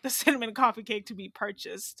want the cinnamon coffee cake to be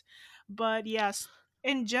purchased. But yes.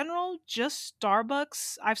 In general, just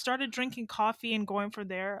Starbucks. I've started drinking coffee and going for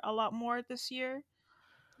there a lot more this year.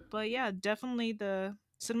 But yeah, definitely the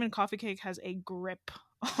cinnamon coffee cake has a grip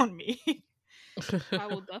on me. I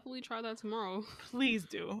will definitely try that tomorrow. Please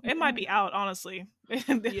do. It might be out, honestly.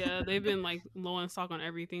 Yeah, they've been like low in stock on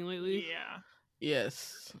everything lately. Yeah.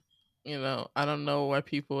 Yes. I don't know why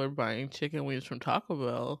people are buying chicken wings from Taco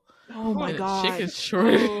Bell. Oh my god, chicken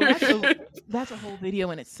shortage. That's a whole video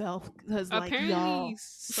in itself. Because like y'all,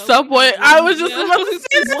 Subway. I was just about to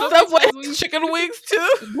say Subway chicken wings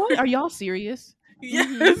too. What are y'all serious?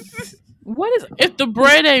 Yes. What is? If the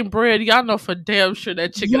bread ain't bread, y'all know for damn sure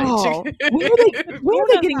that chicken ain't chicken. Where are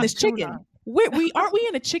they getting this chicken? Aren't we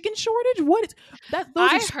in a chicken shortage? What is that?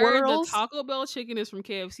 Those I are squirrels. heard the Taco Bell chicken is from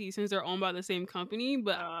KFC since they're owned by the same company,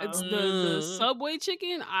 but it's the Subway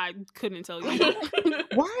chicken. I couldn't tell you.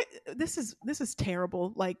 Why? This is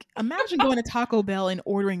terrible. Like, imagine going to Taco Bell and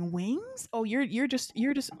ordering wings. Oh, you're just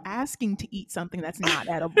asking to eat something that's not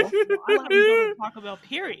edible. I like to go to Taco Bell.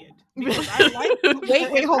 Period. Because I like.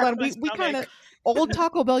 Wait, hold on. We kind of old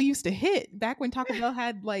Taco Bell used to hit back when Taco Bell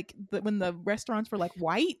had like when the restaurants were like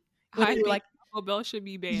white. I think like Taco Bell should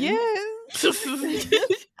be banned. Yes.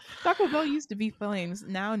 Taco Bell used to be flames.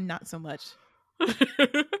 Now not so much.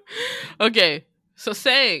 Okay, so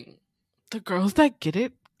saying the girls that get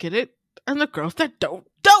it, and the girls that don't.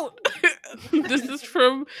 This is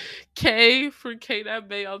from Kay for K.May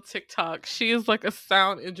May on TikTok. She is like a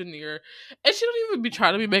sound engineer, and she don't even be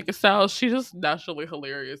trying to be making sounds. She's just naturally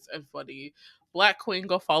hilarious and funny. Black Queen,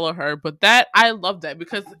 go follow her. But I love that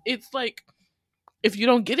because it's like, if you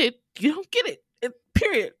don't get it, you don't get it.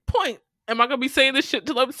 Period. Point. Am I gonna be saying this shit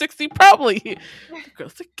till I'm 60? Probably. The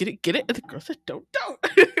girls that get it, and the girls that don't.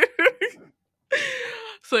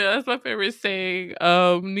 So yeah, that's my favorite saying.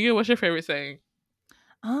 Nia, what's your favorite saying?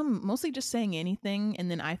 Mostly just saying anything, and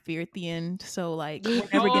then I fear at the end. So like, we're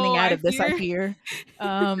never getting out of this. I fear.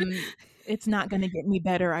 It's not gonna get me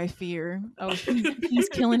better. I fear. Oh, he's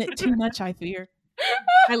killing it too much. I fear.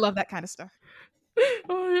 I love that kind of stuff.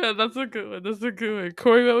 Oh yeah, that's a good one.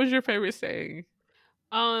 Corey, what was your favorite saying?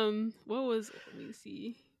 Let me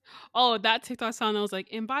see. Oh, that TikTok sound that was like,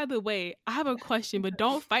 and by the way, I have a question, but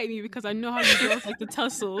don't fight me because I know how you girls like to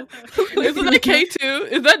tussle. Isn't that K too?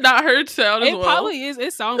 Is that not her sound as It well? probably is.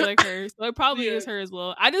 It sounds like her. So it probably Yeah. is her as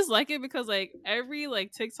well. I just like it because like every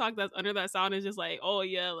like TikTok that's under that sound is just like, oh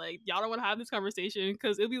yeah, like y'all don't want to have this conversation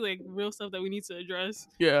because it'll be like real stuff that we need to address.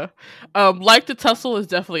 Yeah. Like to tussle is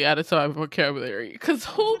definitely added to my vocabulary. Cause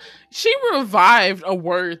she revived a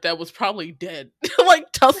word that was probably dead. Like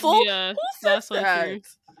tussle? Yeah, Who says that's so that? true.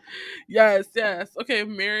 Yes, yes. Okay,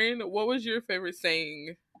 Marion, what was your favorite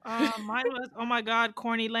saying? Mine was, oh my god,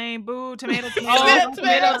 corny, lame, boo, tomato, Oh,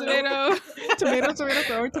 tomato, tomato. Tomato,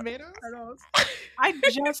 throwing tomatoes. I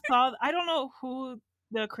just saw, I don't know who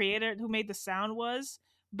the creator who made the sound was,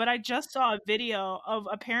 but I just saw a video of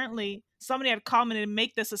apparently somebody had commented,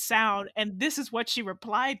 make this a sound, and this is what she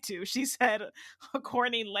replied to. She said, a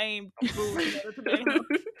corny, lame, boo, tomato.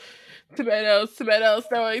 Tomatoes,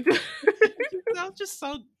 throwing. I was just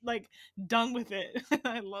so like done with it.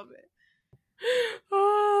 I love it.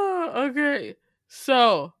 Oh, okay.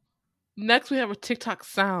 So next we have a TikTok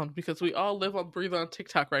sound because we all live on breathe on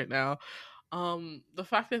TikTok right now. The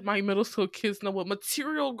fact that my middle school kids know what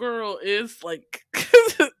Material Girl is like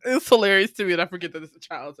it's hilarious to me, and I forget that it's a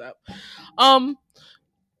child's app. Running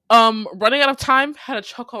out of time had a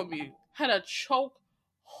choke on me. Had a choke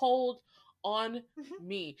hold on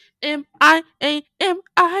me. Am I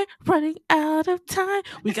running out of time?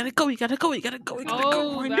 We gotta go.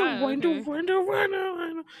 Oh, Winder.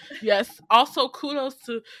 Yes. Also, kudos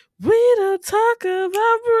to We Don't Talk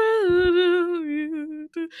About Brutal.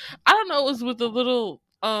 I don't know. It was with the little.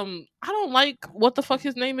 I don't like what the fuck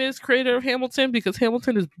his name is, creator of Hamilton, because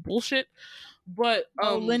Hamilton is bullshit. But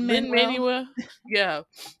Lin-Manuel, yeah,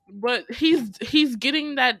 but he's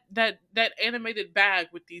getting that animated bag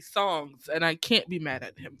with these songs, and I can't be mad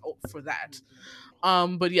at him for that.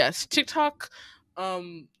 But yes, TikTok.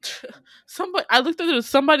 Somebody I looked at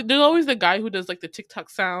somebody. There's always the guy who does like the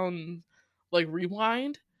TikTok sound, like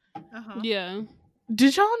rewind. Yeah.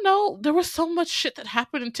 Did y'all know there was so much shit that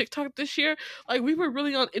happened in TikTok this year? Like we were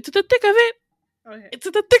really on into the thick of it. Okay. It's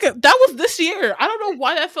in the thick of that was this year. I don't know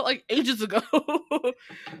why that felt like ages ago.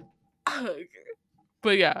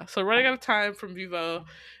 But yeah, so Running Out of Time from Vivo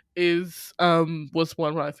is was one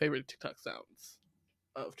of my favorite TikTok sounds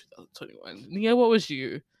of 2021. Nia, what was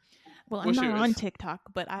you? Well, I'm What's not yours? on TikTok,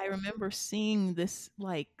 but I remember seeing this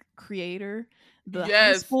like creator, the high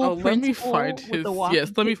Yes. school Oh, let me principal find with his. the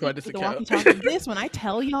Yes, let me find with his the account. walkie-talkie. This one, I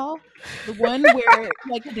tell y'all, the one where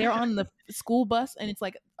like they're on the school bus and it's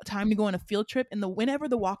like time to go on a field trip, and whenever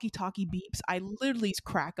the walkie-talkie beeps, I literally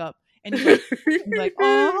crack up, and he's like,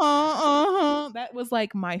 That was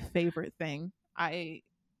like my favorite thing.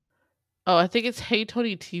 Oh, I think it's Hey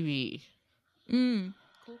Tony TV. Cool.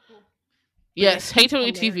 Yes, Yeah, Hey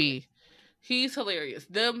Tony hilarious. TV. He's hilarious.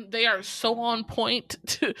 They are so on point.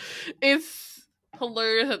 It's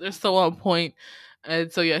hilarious that they're so on point.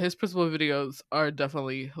 And so yeah, his principal videos are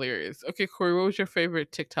definitely hilarious. Okay, Corey, what was your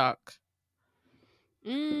favorite TikTok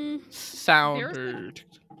sound? There's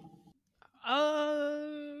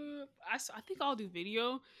Or I think I'll do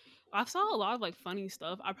video. I saw a lot of like funny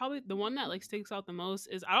stuff. I probably the one that like sticks out the most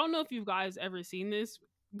is I don't know if you guys ever seen this,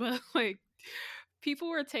 but like people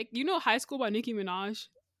were High School by Nicki Minaj,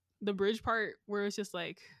 the bridge part where it's just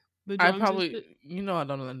like the I drums. probably I don't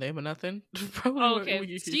know the name of nothing. Probably Oh,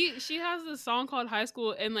 okay. She has this song called High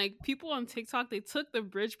School, and like people on TikTok, they took the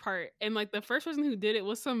bridge part, and like the first person who did it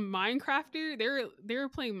was some Minecrafter. They were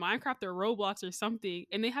playing Minecraft or Roblox or something,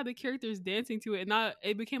 and they had the characters dancing to it, and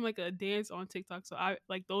it became like a dance on TikTok. So I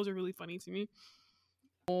like those are really funny to me.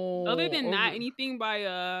 Other than that, anything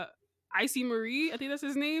by Icy Marie, I think that's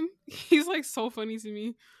his name. He's like so funny to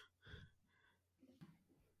me.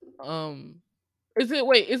 Is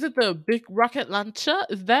it the big rocket launcher?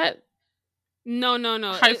 Is that No.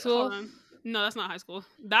 High School? Hold on. No, that's not High School.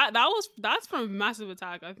 That's from Massive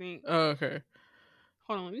Attack, I think. Oh, okay.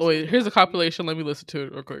 Hold on. Let me Oh, wait, here's a compilation. Let me listen to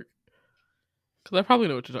it real quick. Because I probably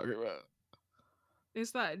know what you're talking about.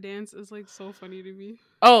 It's that dance is like so funny to me.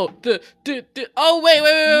 Oh, oh, wait.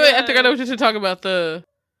 Yeah. I think I know what you're talking about.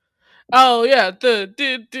 Oh, yeah.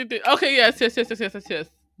 Okay, yes.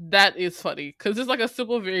 That is funny. Because it's like a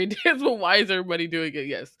simple variant dance, but why is everybody doing it?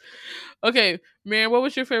 Yes. Okay, Marian, what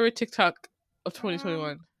was your favorite TikTok of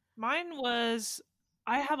 2021? Mine was,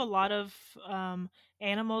 I have a lot of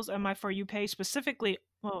animals on my For You page, specifically,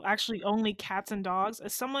 well, actually only cats and dogs.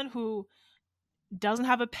 As someone who doesn't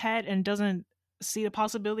have a pet and doesn't see the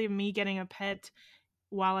possibility of me getting a pet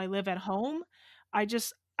while I live at home, I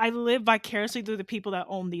live vicariously through the people that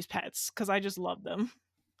own these pets because I just love them.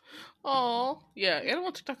 Oh, yeah,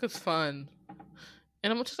 animal TikTok is fun.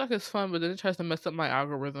 And I'm on TikTok is fun, but then it tries to mess up my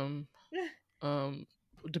algorithm.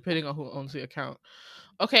 Depending on who owns the account.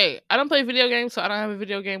 Okay, I don't play video games, so I don't have a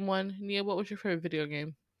video game one. Nia, what was your favorite video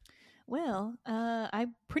game? Well, I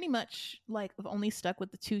pretty much like have only stuck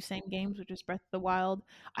with the two same games, which is Breath of the Wild.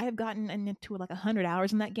 I have gotten into like 100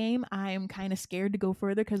 hours in that game. I am kind of scared to go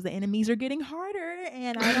further because the enemies are getting harder,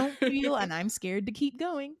 and I don't feel, and I'm scared to keep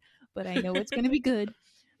going. But I know it's going to be good.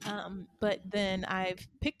 But then I've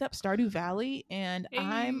picked up Stardew Valley, and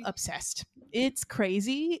I'm Hey. obsessed. It's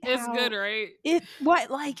crazy. It's how good, right?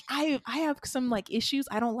 I have some like issues.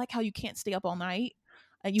 I don't like how you can't stay up all night.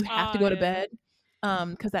 You have to go to Yeah. bed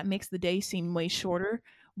because that makes the day seem way shorter.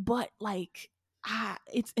 But like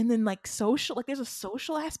it's, and then like social, like there's a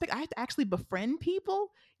social aspect. I have to actually befriend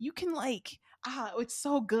people. You can like it's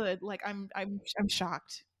so good. Like I'm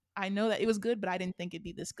shocked. I know that it was good, but I didn't think it'd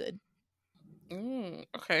be this good.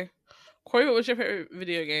 Okay. Corey, what was your favorite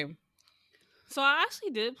video game? So I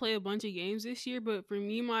actually did play a bunch of games this year, but for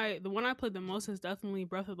me, the one I played the most is definitely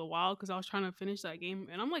Breath of the Wild because I was trying to finish that game,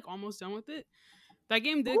 and I'm like almost done with it. That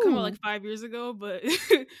game did come out like 5 years ago, but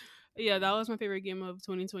yeah, that was my favorite game of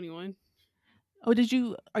 2021. Oh,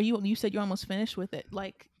 you said you almost finished with it?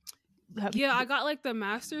 Like, Yeah, I got like the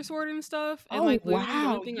Master Sword and stuff, and Oh, like literally the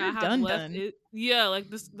wow, only thing I you're have done. left like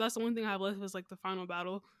that's the only thing I have left was like the final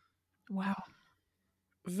battle. Wow.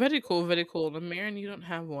 Very cool, very cool. The Marin, you don't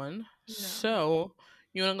have one. No. So,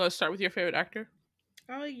 you want to go start with your favorite actor?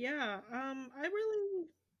 Oh yeah. I really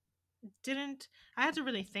didn't. I had to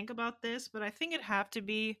really think about this, but I think it'd have to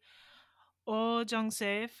be Oh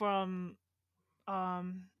Jung-se from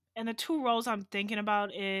and the two roles I'm thinking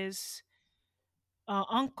about is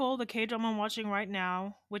Uncle, the K-drama I'm watching right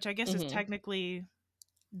now, which I guess is technically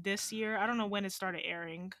this year. I don't know when it started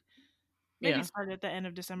airing. Maybe it started at the end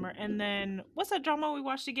of December. And then what's that drama we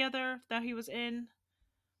watched together that he was in?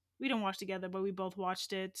 We didn't watch together, but we both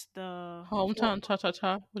watched it. The Hometown Cha Cha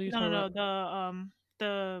Cha. What are you talking about?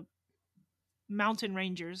 The Mountain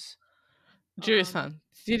Rangers. Jiri-san.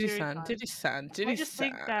 Jiri-san. Jiri-san. I just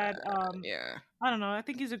think that yeah. I don't know. I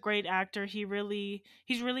think he's a great actor. He's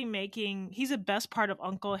the best part of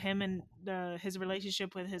Uncle, him and his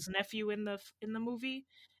relationship with his nephew in the movie.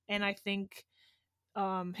 And I think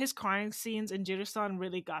his crying scenes in Jiri-san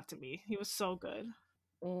really got to me. He was so good.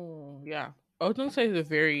 Oh, yeah. I was gonna say he's a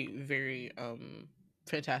very, very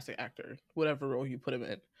fantastic actor. Whatever role you put him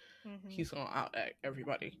in, he's gonna outact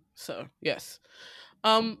everybody. So yes.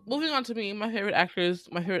 Moving on to me, my favorite actress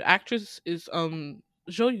is Zhou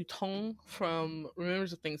Yutong from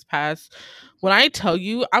Remembers of Things Past. When I tell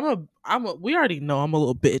you, we already know I'm a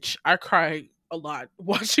little bitch. I cry a lot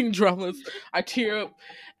watching dramas. I tear up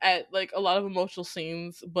at like a lot of emotional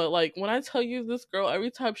scenes, but like when I tell you, this girl, every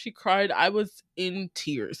time she cried, I was in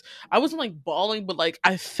tears. I wasn't like bawling, but like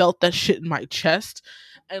I felt that shit in my chest,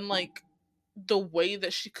 and like the way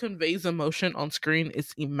that she conveys emotion on screen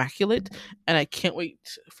is immaculate, and I can't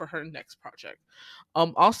wait for her next project.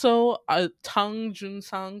 Also, Tang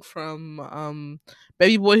Jun-sang from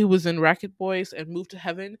Baby Boy, who was in Racket Boys and Moved to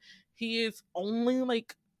Heaven. He is only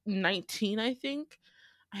like 19, I think.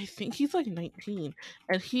 I think he's like 19,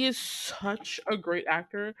 and he is such a great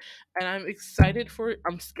actor, and I'm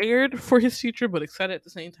scared for his future, but excited at the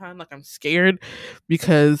same time. Like, I'm scared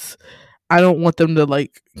because I don't want them to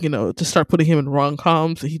like, to start putting him in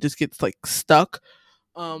rom-coms and he just gets like stuck.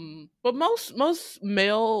 But most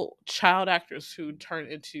male child actors who turn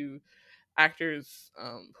into actors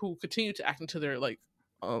who continue to act until they're like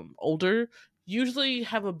older usually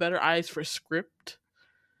have a better eyes for script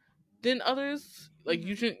than others. Like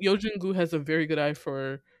Yojin Gu has a very good eye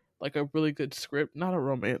for like a really good script, not a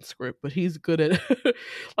romance script, but he's good at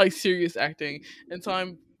like serious acting. And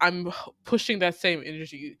so I'm pushing that same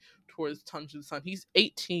energy towards Tang Jun-sang. He's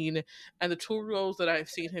 18, and the two roles that I've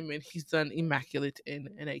seen him in, he's done immaculate in,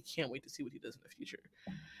 and I can't wait to see what he does in the future.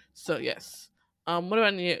 So yes. What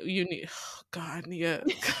about Nia? Oh, God, Nia.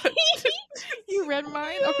 God. You read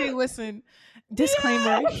mine? Okay, listen.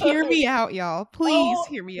 Disclaimer. Hear me out, y'all. Please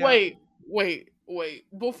hear me out. Wait.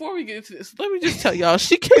 Before we get into this, let me just tell y'all,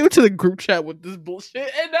 she came into the group chat with this bullshit,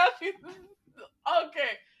 and now she's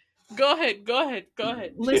okay. Go ahead.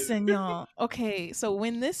 Listen, y'all. Okay, so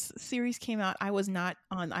when this series came out, I was not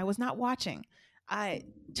watching.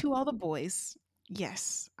 To all the boys,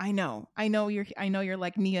 yes, I know you're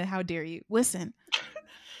like, Nia, how dare you? Listen.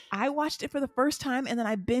 I watched it for the first time, and then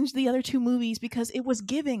I binged the other two movies because it was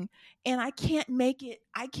giving, and I can't make it.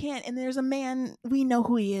 I can't. And there's a man, we know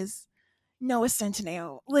who he is. Noah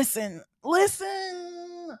Centineo. Listen.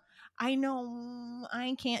 I know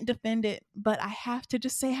I can't defend it, but I have to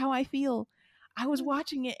just say how I feel. I was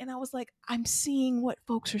watching it, and I was like, I'm seeing what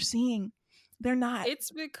folks are seeing. They're not.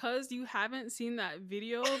 It's because you haven't seen that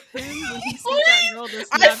video of him when he sent that girl the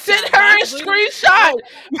Snapchat. I sent her a screenshot.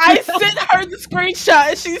 I sent her the screenshot,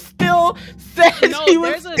 and she still said No, he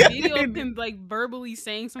was there's a good. video of him like verbally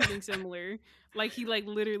saying something similar. Like he like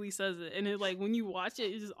literally says it, and it like when you watch it,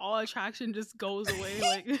 it's just all attraction just goes away.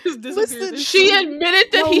 Like it just disappears. Listen, She admitted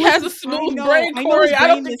that No, he has a listen, I smooth know- brain, I know Corey. his I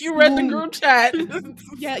don't brain think is you read the smooth. group chat.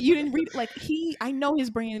 Yeah, you didn't read like I know his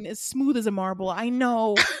brain is smooth as a marble. I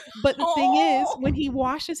know. But the thing is, when he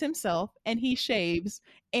washes himself and he shaves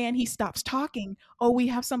and he stops talking, oh, we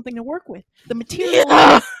have something to work with. The material.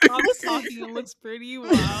 Yeah. Stop talking. It looks pretty.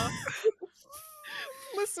 Wow.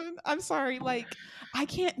 Listen, I'm sorry. Like, I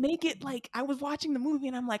can't make it. Like, I was watching the movie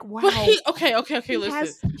and I'm like, wow. But he okay. he Listen,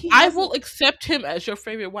 has- he I has- will accept him as your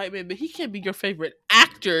favorite white man, but he can't be your favorite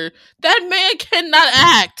actor. That man cannot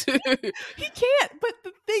act. He can't. But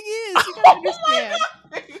the thing is, you Oh gotta my understand.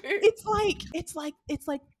 God.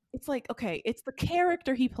 It's like okay, it's the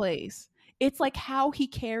character he plays. It's like how he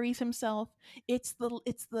carries himself. It's the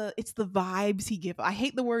vibes he gives. I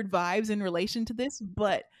hate the word vibes in relation to this,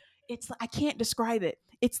 but I can't describe it.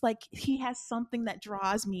 It's like he has something that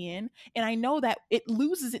draws me in, and I know that it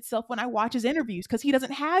loses itself when I watch his interviews because he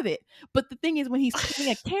doesn't have it. But the thing is, when he's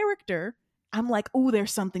playing a character, I'm like, oh,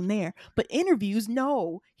 there's something there. But interviews,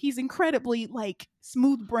 no, he's incredibly like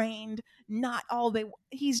smooth brained. Not all they.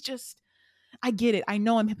 He's just. I get it. I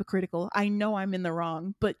know I'm hypocritical. I know I'm in the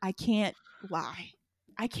wrong, but I can't lie.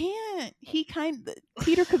 I can't.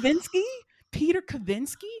 Peter Kavinsky,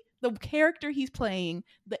 the character he's playing,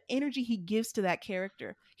 the energy he gives to that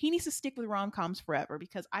character. He needs to stick with rom-coms forever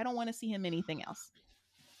because I don't want to see him anything else.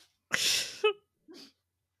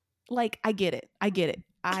 Like, I get it.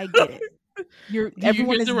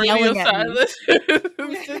 Everyone is yelling at me.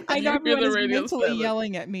 I know everyone is mentally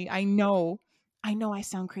yelling at me. I know I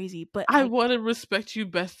sound crazy, but I want to respect you,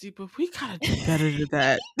 bestie, but we gotta do better than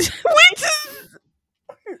that.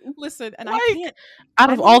 Listen, and Like, I can't. Out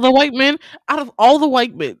of all the white men, Because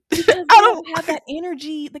they don't have that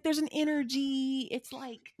energy. Like there's an energy. It's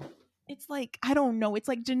like I don't know. It's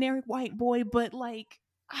like generic white boy, but like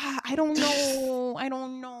I don't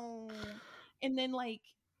know. And then like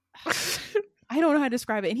I don't know how to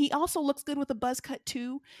describe it. And he also looks good with a buzz cut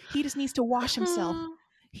too. He just needs to wash himself.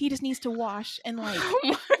 He just needs to wash and like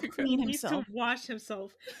clean himself. Needs to wash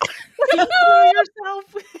himself. Clean yourself.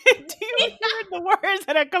 Do you hear the words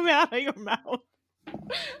that are coming out of your mouth?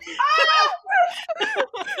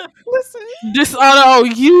 Listen, dishonor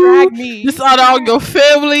on you, drag me. dishonor on your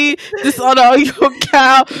family, dishonor on your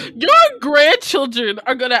cow. Your grandchildren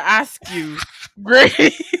are gonna ask you, great.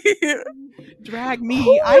 Drag me.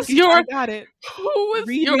 Who I was your- got it. Who was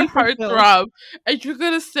Read your me for Phil. heartthrob? And you're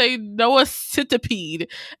gonna say Noah Centipede,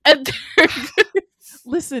 and they're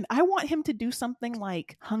Listen, I want him to do something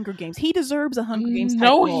like Hunger Games. He deserves a Hunger Games. type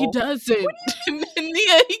no, he role. doesn't.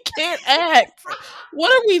 Nia, he can't act.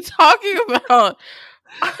 What are we talking about?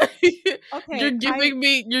 Okay, You're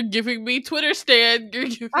giving me Twitter stand.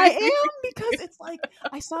 I am because it's like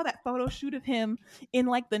I saw that photo shoot of him in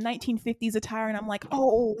like the 1950s attire, and I'm like,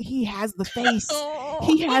 oh, he has the face.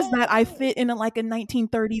 He has that I fit in like a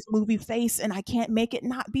 1930s movie face, and I can't make it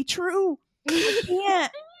not be true.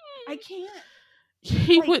 I can't.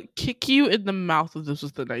 He like- would kick you in the mouth if this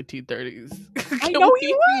was the 1930s. I Can know we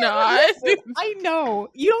he would. not? Listen, I know.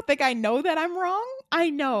 You don't think I know that I'm wrong?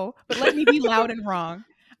 I know. But let me be loud and wrong.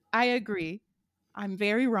 I agree. I'm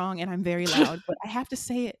very wrong and I'm very loud, but I have to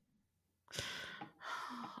say it.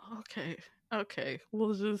 Okay.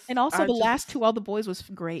 We'll just. And also, I the just- last two, All the Boys, was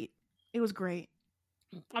great. It was great.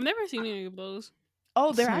 I've never seen any of those.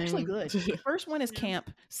 Oh, they're actually Same. good. First one is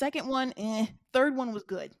camp. Second one, Third one was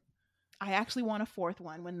good. I actually want a fourth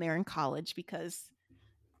one when they're in college because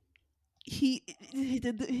he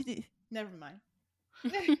never mind.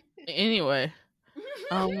 Anyway,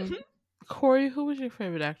 Corey, who was your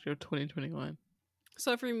favorite actor of 2021?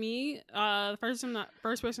 So for me, the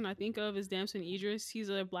first person I think of is Damson Idris. He's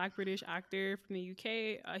a Black British actor from the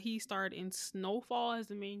UK. He starred in Snowfall as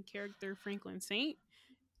the main character, Franklin Saint.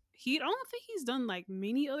 I don't think he's done like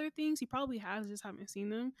many other things. He probably has, just haven't seen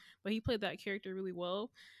them. But he played that character really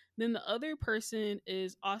well. Then the other person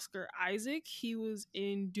is Oscar Isaac. He was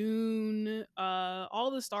in Dune,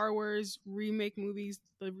 all the Star Wars remake movies,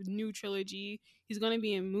 the new trilogy. He's going to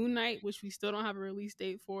be in Moon Knight, which we still don't have a release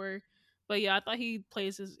date for. But yeah, I thought he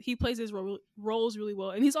plays his roles really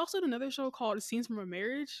well. And he's also in another show called Scenes from a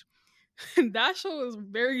Marriage. And that show is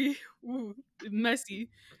very messy.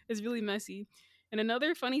 It's really messy. And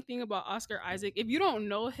another funny thing about Oscar Isaac, if you don't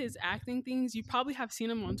know his acting things, you probably have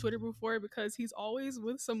seen him on Twitter before because he's always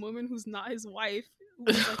with some woman who's not his wife.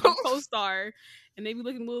 who's like his co-star, and they be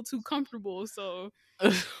looking a little too comfortable. So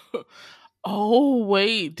Oh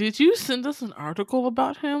wait, did you send us an article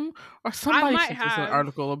about him, or I somebody might sent us an have.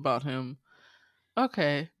 article about him?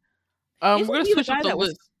 Okay, we're Isn't gonna he the switch up guy the that was?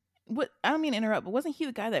 list. What I don't mean to interrupt, but wasn't he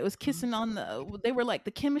the guy that was kissing on the? They were like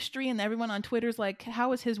the chemistry, and everyone on Twitter's like,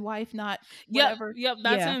 "How is his wife not whatever?" Yep,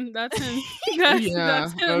 that's Yeah. him. That's him. that's Yeah.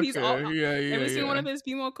 him. He's all. Okay. Yeah. Yeah. Every single one Yeah. of his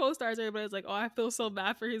female co-stars, everybody's like, "Oh, I feel so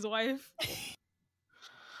bad for his wife."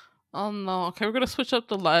 Oh no. Okay, we're gonna switch up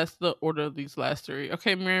the order of these last three.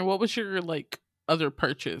 Okay, Miriam, what was your other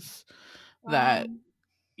purchase that Um,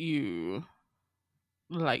 you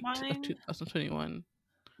liked of mine 2021?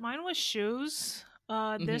 mine was shoes.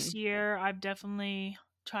 Mm-hmm. This year I've definitely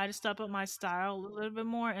tried to step up my style a little bit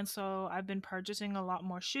more, and so I've been purchasing a lot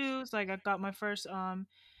more shoes. Like I got my first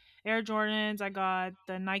Air Jordans. I got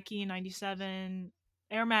the Nike 97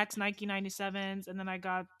 Air Max Nike 97s, and then I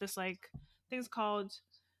got this thing's called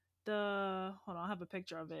the hold on, I have a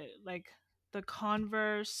picture of it. Like the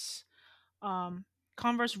Converse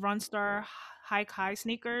Runstar High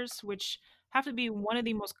sneakers, which have to be one of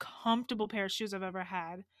the most comfortable pair of shoes I've ever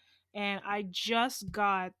had. And I just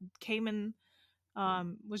got came in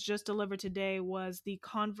was just delivered today was the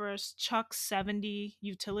Converse Chuck 70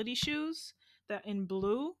 utility shoes that in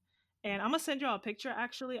blue. And I'm gonna send you all a picture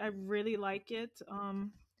actually. I really like it.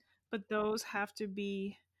 But those have to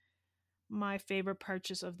be my favorite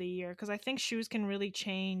purchase of the year because I think shoes can really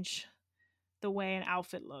change the way an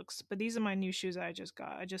outfit looks. But these are my new shoes that I just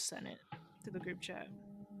got. I just sent it to the group chat.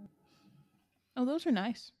 Oh, those are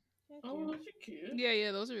nice. Thank Oh, you. those are cute.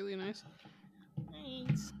 Yeah, those are really nice.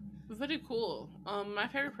 Thanks. Very cool. My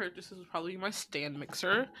favorite purchase was probably my stand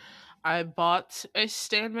mixer. I bought a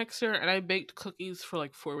stand mixer and I baked cookies for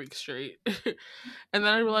 4 weeks straight. And then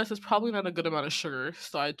I realized it's probably not a good amount of sugar,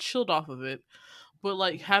 so I chilled off of it. But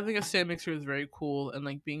having a stand mixer is very cool,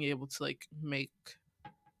 and being able to make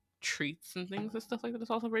treats and things and stuff like that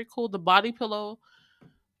is also very cool. The body pillow,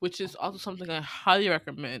 which is also something I highly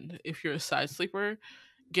recommend if you're a side sleeper.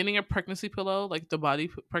 Getting a pregnancy pillow, like the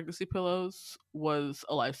pregnancy pillows, was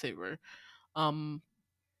a lifesaver.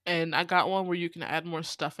 And I got one where you can add more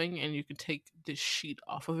stuffing and you can take the sheet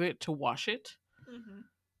off of it to wash it. Mm-hmm.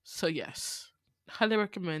 So yes, highly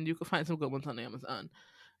recommend. You can find some good ones on Amazon.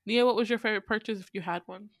 Nia, what was your favorite purchase if you had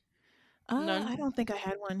one? None? I don't think I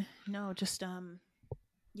had one. No, just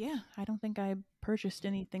yeah, I don't think I purchased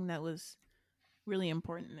anything that was really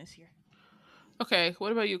important this year. Okay,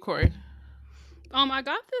 what about you, Corey? I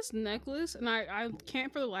got this necklace, and I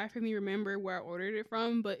can't for the life of me remember where I ordered it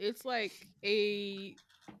from, but it's like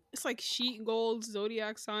sheet gold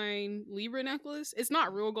zodiac sign Libra necklace. It's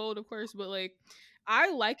not real gold, of course, but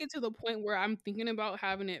I like it to the point where I'm thinking about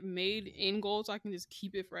having it made in gold so I can just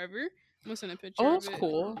keep it forever. I'm gonna send a picture Oh, of that's it.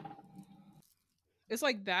 cool. It's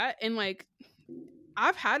like that, and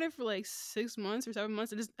I've had it for 6 months or 7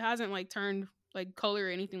 months. It just hasn't turned color or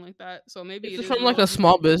anything like that. So maybe Is it it is from real. a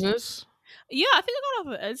small business? Yeah, I think I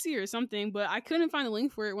got it off of Etsy or something, but I couldn't find a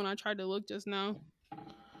link for it when I tried to look just now.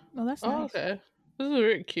 Oh, that's Oh, nice. okay. This is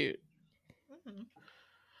very cute. Mm-hmm.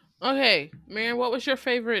 Okay, Miriam, what was your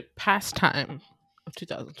favorite pastime of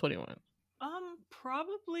 2021?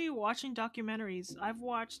 Probably watching documentaries. I've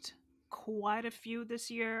watched quite a few this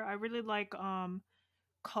year. I really like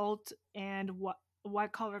cult and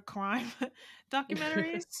white collar crime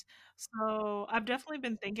documentaries. So I've definitely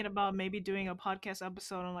been thinking about maybe doing a podcast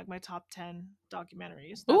episode on my top 10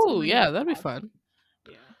 documentaries. That's Oh, only yeah, one that'd be watch. fun.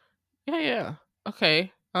 Yeah. Yeah.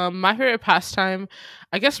 Okay. My favorite pastime,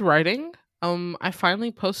 I guess writing. I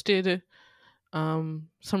finally posted some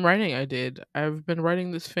writing I did. I've been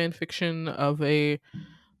writing this fan fiction of a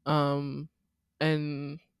an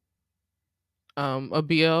a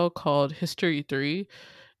BL called History 3.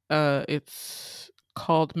 It's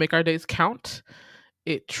called Make Our Days Count.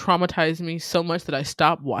 It traumatized me so much that I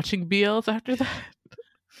stopped watching BLs after that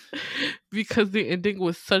because the ending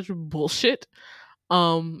was such bullshit.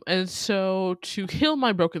 And so to heal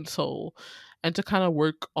my broken soul and to kind of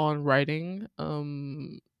work on writing,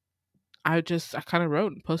 I kind of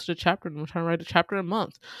wrote and posted a chapter, and I'm trying to write a chapter a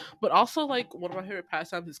month. But also, one of my favorite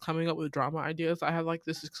pastimes is coming up with drama ideas. I have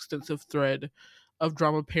this extensive thread of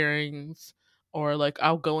drama pairings, or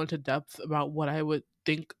I'll go into depth about what I would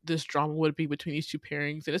think this drama would be between these two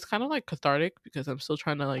pairings, and it's kind of cathartic because I'm still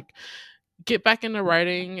trying to get back into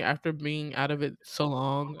writing after being out of it so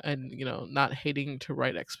long, and not hating to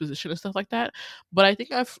write exposition and stuff like that. But I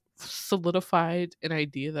think I've solidified an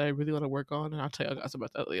idea that I really want to work on, and I'll tell you guys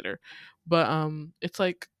about that later. But it's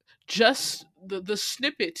just the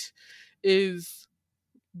snippet is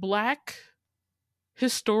Black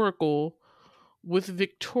historical with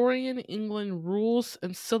Victorian England rules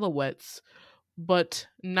and silhouettes, but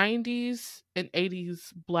 90s and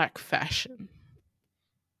 80s black fashion.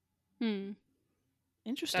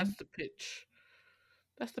 Interesting. That's the pitch.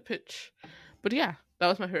 That's the pitch. But yeah, that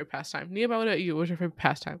was my favorite pastime. Nia, what about you? What was your favorite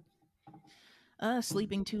pastime?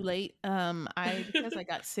 Sleeping too late. Because I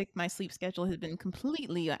got sick, my sleep schedule has been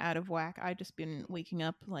completely out of whack. I just been waking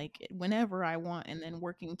up like whenever I want and then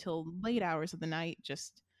working till late hours of the night.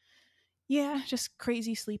 Just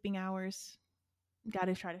crazy sleeping hours. Got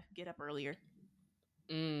to try to get up earlier.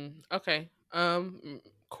 Okay.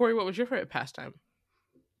 Corey, what was your favorite pastime?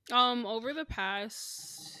 Over the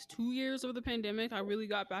past 2 years of the pandemic, I really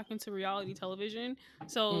got back into reality television.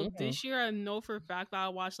 So this year, I know for a fact that I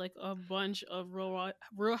watched like a bunch of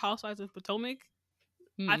Real Housewives of Potomac.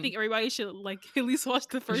 I think everybody should like at least watch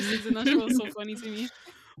the first season. That show was so funny to me.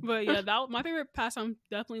 But yeah, my favorite pastime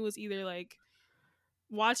definitely was either like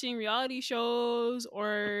watching reality shows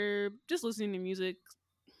or just listening to music.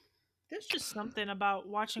 There's just something about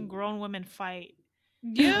watching grown women fight.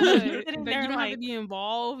 Yeah, that you Sitting don't there, have to like, be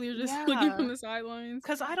involved. You're just looking yeah. from the sidelines.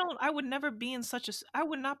 Because I would never be in such a. I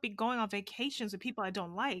would not be going on vacations with people I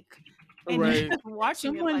don't like. And Right. just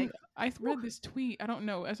watching it, like, I read this tweet. I don't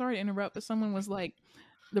know. Sorry to interrupt, but someone was like,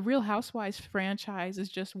 "The Real Housewives franchise is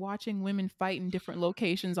just watching women fight in different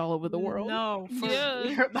locations all over the world." No,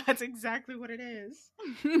 Yeah. that's exactly what it is.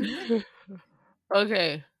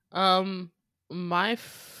 Okay. Now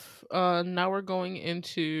we're going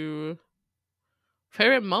into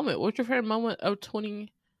favorite moment. What's your favorite moment of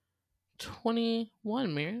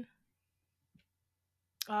 2021, Mir?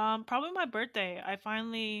 Probably my birthday. I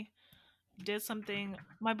finally did something.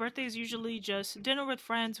 My birthday is usually just dinner with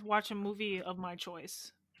friends, watch a movie of my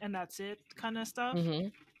choice, and that's it, kind of stuff.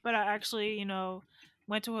 But I actually,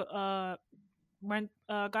 went to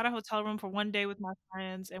got a hotel room for one day with my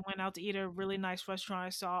friends and went out to eat at a really nice restaurant I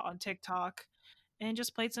saw on TikTok, and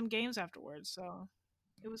just played some games afterwards. So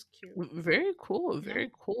it was cute. Very cool.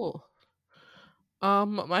 Very cool.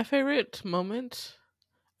 My favorite moment,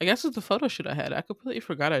 I guess, is the photo shoot I had. I completely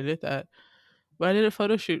forgot I did that, but I did a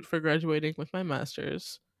photo shoot for graduating with my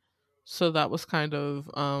master's. So that was kind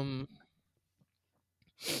of it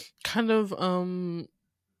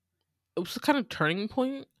was a kind of turning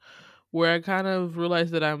point where I kind of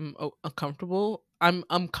realized that I'm uncomfortable.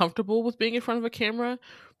 I'm comfortable with being in front of a camera.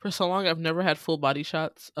 For so long, I've never had full body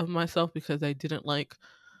shots of myself because I didn't like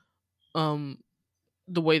the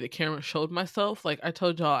way the camera showed myself. Like I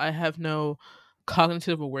told y'all, I have no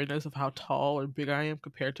cognitive awareness of how tall or big I am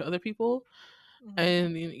compared to other people.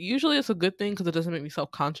 And usually it's a good thing because it doesn't make me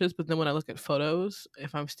self-conscious. But then when I look at photos,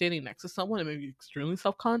 if I'm standing next to someone, it makes me extremely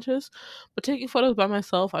self-conscious. But taking photos by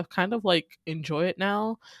myself, I've kind of like enjoy it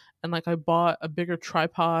now. And like I bought a bigger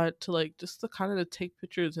tripod to like just to kind of to take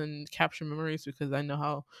pictures and capture memories because I know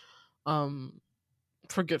how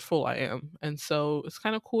forgetful I am. And so it's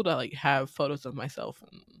kind of cool to like have photos of myself.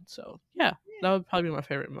 And so yeah, that would probably be my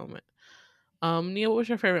favorite moment. Nia, what was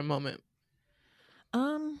your favorite moment?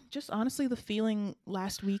 Just honestly the feeling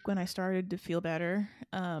last week when I started to feel better.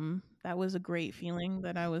 That was a great feeling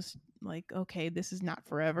that I was like, okay, this is not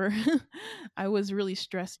forever. I was really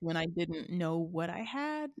stressed when I didn't know what I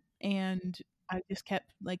had, and I just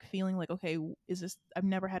kept like feeling like, okay, I've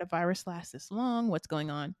never had a virus last this long. What's going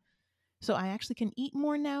on? So I actually can eat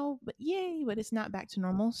more now, but yay, but it's not back to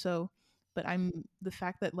normal. So but the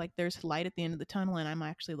fact that like there's light at the end of the tunnel and I'm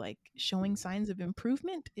actually like showing signs of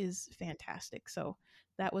improvement is fantastic. So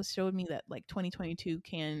that showed me that like 2022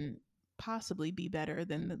 can possibly be better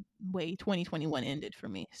than the way 2021 ended for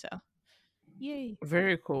me. So yay.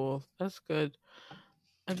 Very cool. That's good.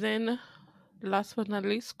 And then last but not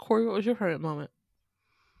least, Corey, what was your favorite moment?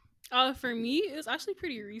 For me, it's actually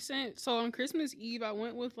pretty recent. So on Christmas Eve, I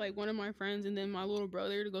went with like one of my friends and then my little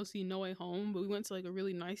brother to go see No Way Home. But we went to like a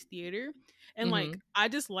really nice theater, and like I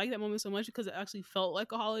just like that moment so much because it actually felt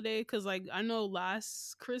like a holiday. Because like I know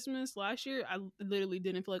last year, I literally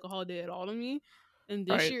didn't feel like a holiday at all to me, and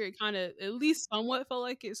this year it kind of at least somewhat felt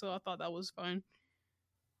like it. So I thought that was fun.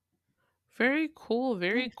 Very cool.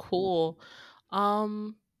 Very cool.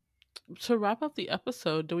 To wrap up the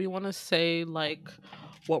episode, do we want to say like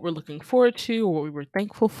what we're looking forward to or what we were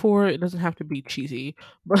thankful for? It doesn't have to be cheesy,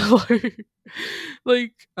 but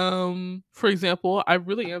for example, I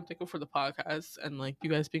really am thankful for the podcast and like you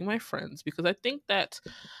guys being my friends because I think that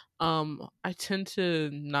I tend to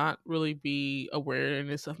not really be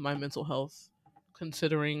awareness of my mental health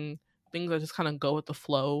considering things I just kind of go with the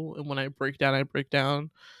flow, and when I break down, I break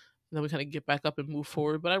down. And then we kind of get back up and move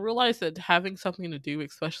forward. But I realized that having something to do,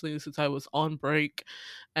 especially since I was on break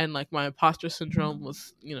and like my imposter syndrome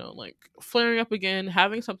was, like flaring up again,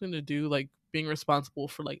 having something to do like being responsible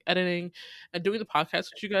for like editing and doing the podcast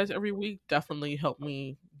with you guys every week definitely helped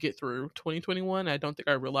me get through 2021. I don't think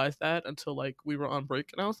I realized that until like we were on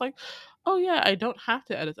break, and I was like, oh yeah, I don't have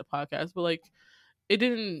to edit the podcast. But like, it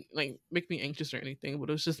didn't like make me anxious or anything, but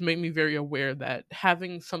it was just made me very aware that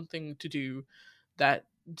having something to do that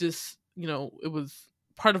just, it was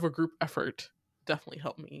part of a group effort definitely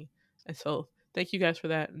helped me. And so thank you guys for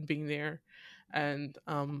that and being there. And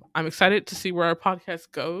I'm excited to see where our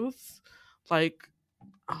podcast goes. Like,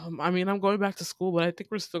 I mean, I'm going back to school, but I think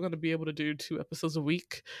we're still going to be able to do 2 episodes a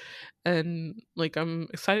week. And like, I'm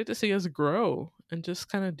excited to see us grow and just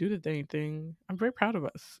kind of do the dang thing. I'm very proud of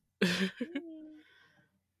us.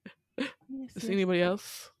 Does anybody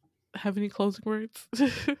else have any closing words?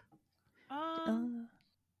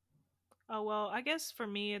 Oh well, I guess for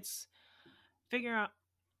me it's figuring out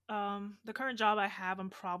the current job I have, I'm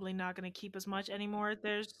probably not going to keep as much anymore.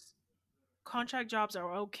 There's contract jobs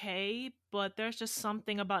are okay, but there's just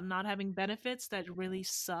something about not having benefits that really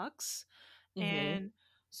sucks. And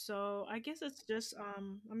so I guess it's just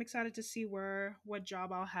I'm excited to see what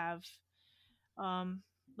job I'll have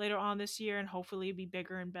later on this year, and hopefully be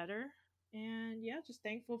bigger and better. And yeah, just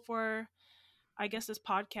thankful for I guess this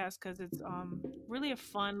podcast because it's really a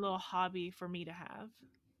fun little hobby for me to have.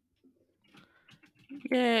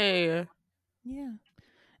 Yay. Yeah.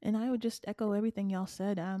 And I would just echo everything y'all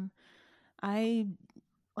said. I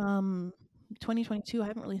 2022 I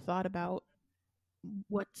haven't really thought about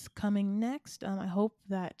what's coming next. I hope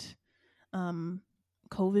that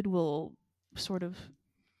COVID will sort of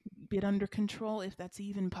get under control, if that's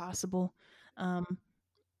even possible.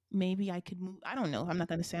 Maybe I could move. I don't know. I'm not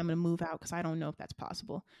going to say I'm going to move out because I don't know if that's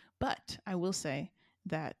possible. But I will say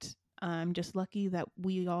that I'm just lucky that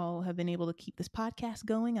we all have been able to keep this podcast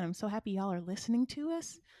going. And I'm so happy y'all are listening to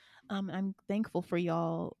us. I'm thankful for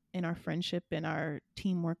y'all and our friendship and our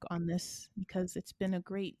teamwork on this because it's been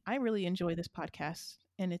I really enjoy this podcast.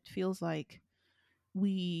 And it feels like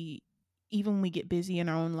even when we get busy in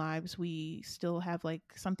our own lives, we still have like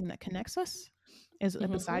something that connects us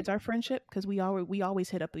besides our friendship, because we always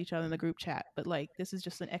hit up each other in the group chat, but like this is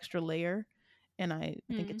just an extra layer, and I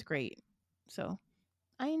think it's great. So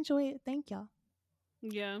I enjoy it. Thank y'all.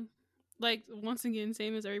 Yeah. Like, once again,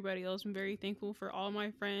 same as everybody else, I'm very thankful for all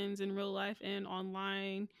my friends in real life and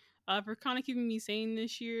online for kind of keeping me sane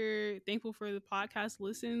this year. Thankful for the podcast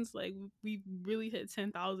listens. Like, we really hit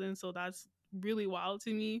 10,000, so that's really wild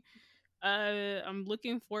to me. I'm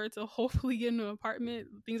looking forward to hopefully getting an apartment.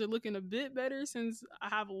 Things are looking a bit better since I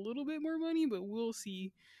have a little bit more money, but we'll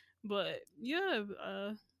see. But yeah,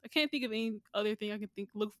 I can't think of any other thing I can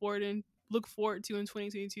look forward to in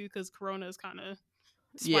 2022 because Corona is kind of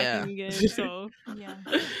spiking again. So yeah.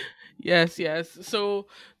 Yes. So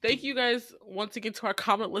thank you guys once again to our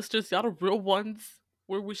comment listeners. Y'all the real ones.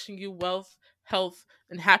 We're wishing you wealth, health,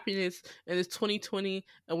 and happiness in this 2020,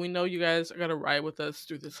 and we know you guys are gonna ride with us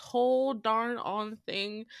through this whole darn on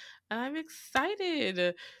thing, and I'm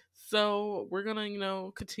excited. So we're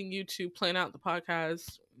gonna, continue to plan out the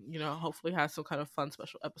podcast, hopefully have some kind of fun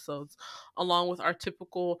special episodes along with our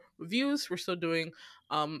typical reviews. We're still doing,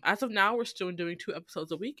 as of now, we're still doing 2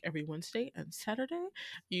 episodes a week every Wednesday and Saturday.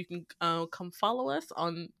 You can come follow us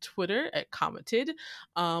on Twitter at Commented,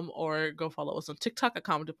 or go follow us on TikTok at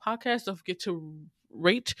Commented Podcast. Don't forget to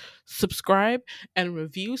rate, subscribe, and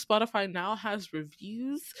review. Spotify now has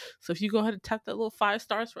reviews, so if you go ahead and tap that little 5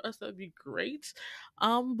 stars for us, that'd be great.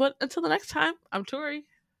 But until the next time, I'm Tori.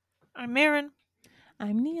 I'm Marin.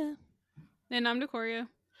 I'm Nia. And I'm Decoria.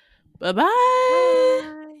 Bye-bye.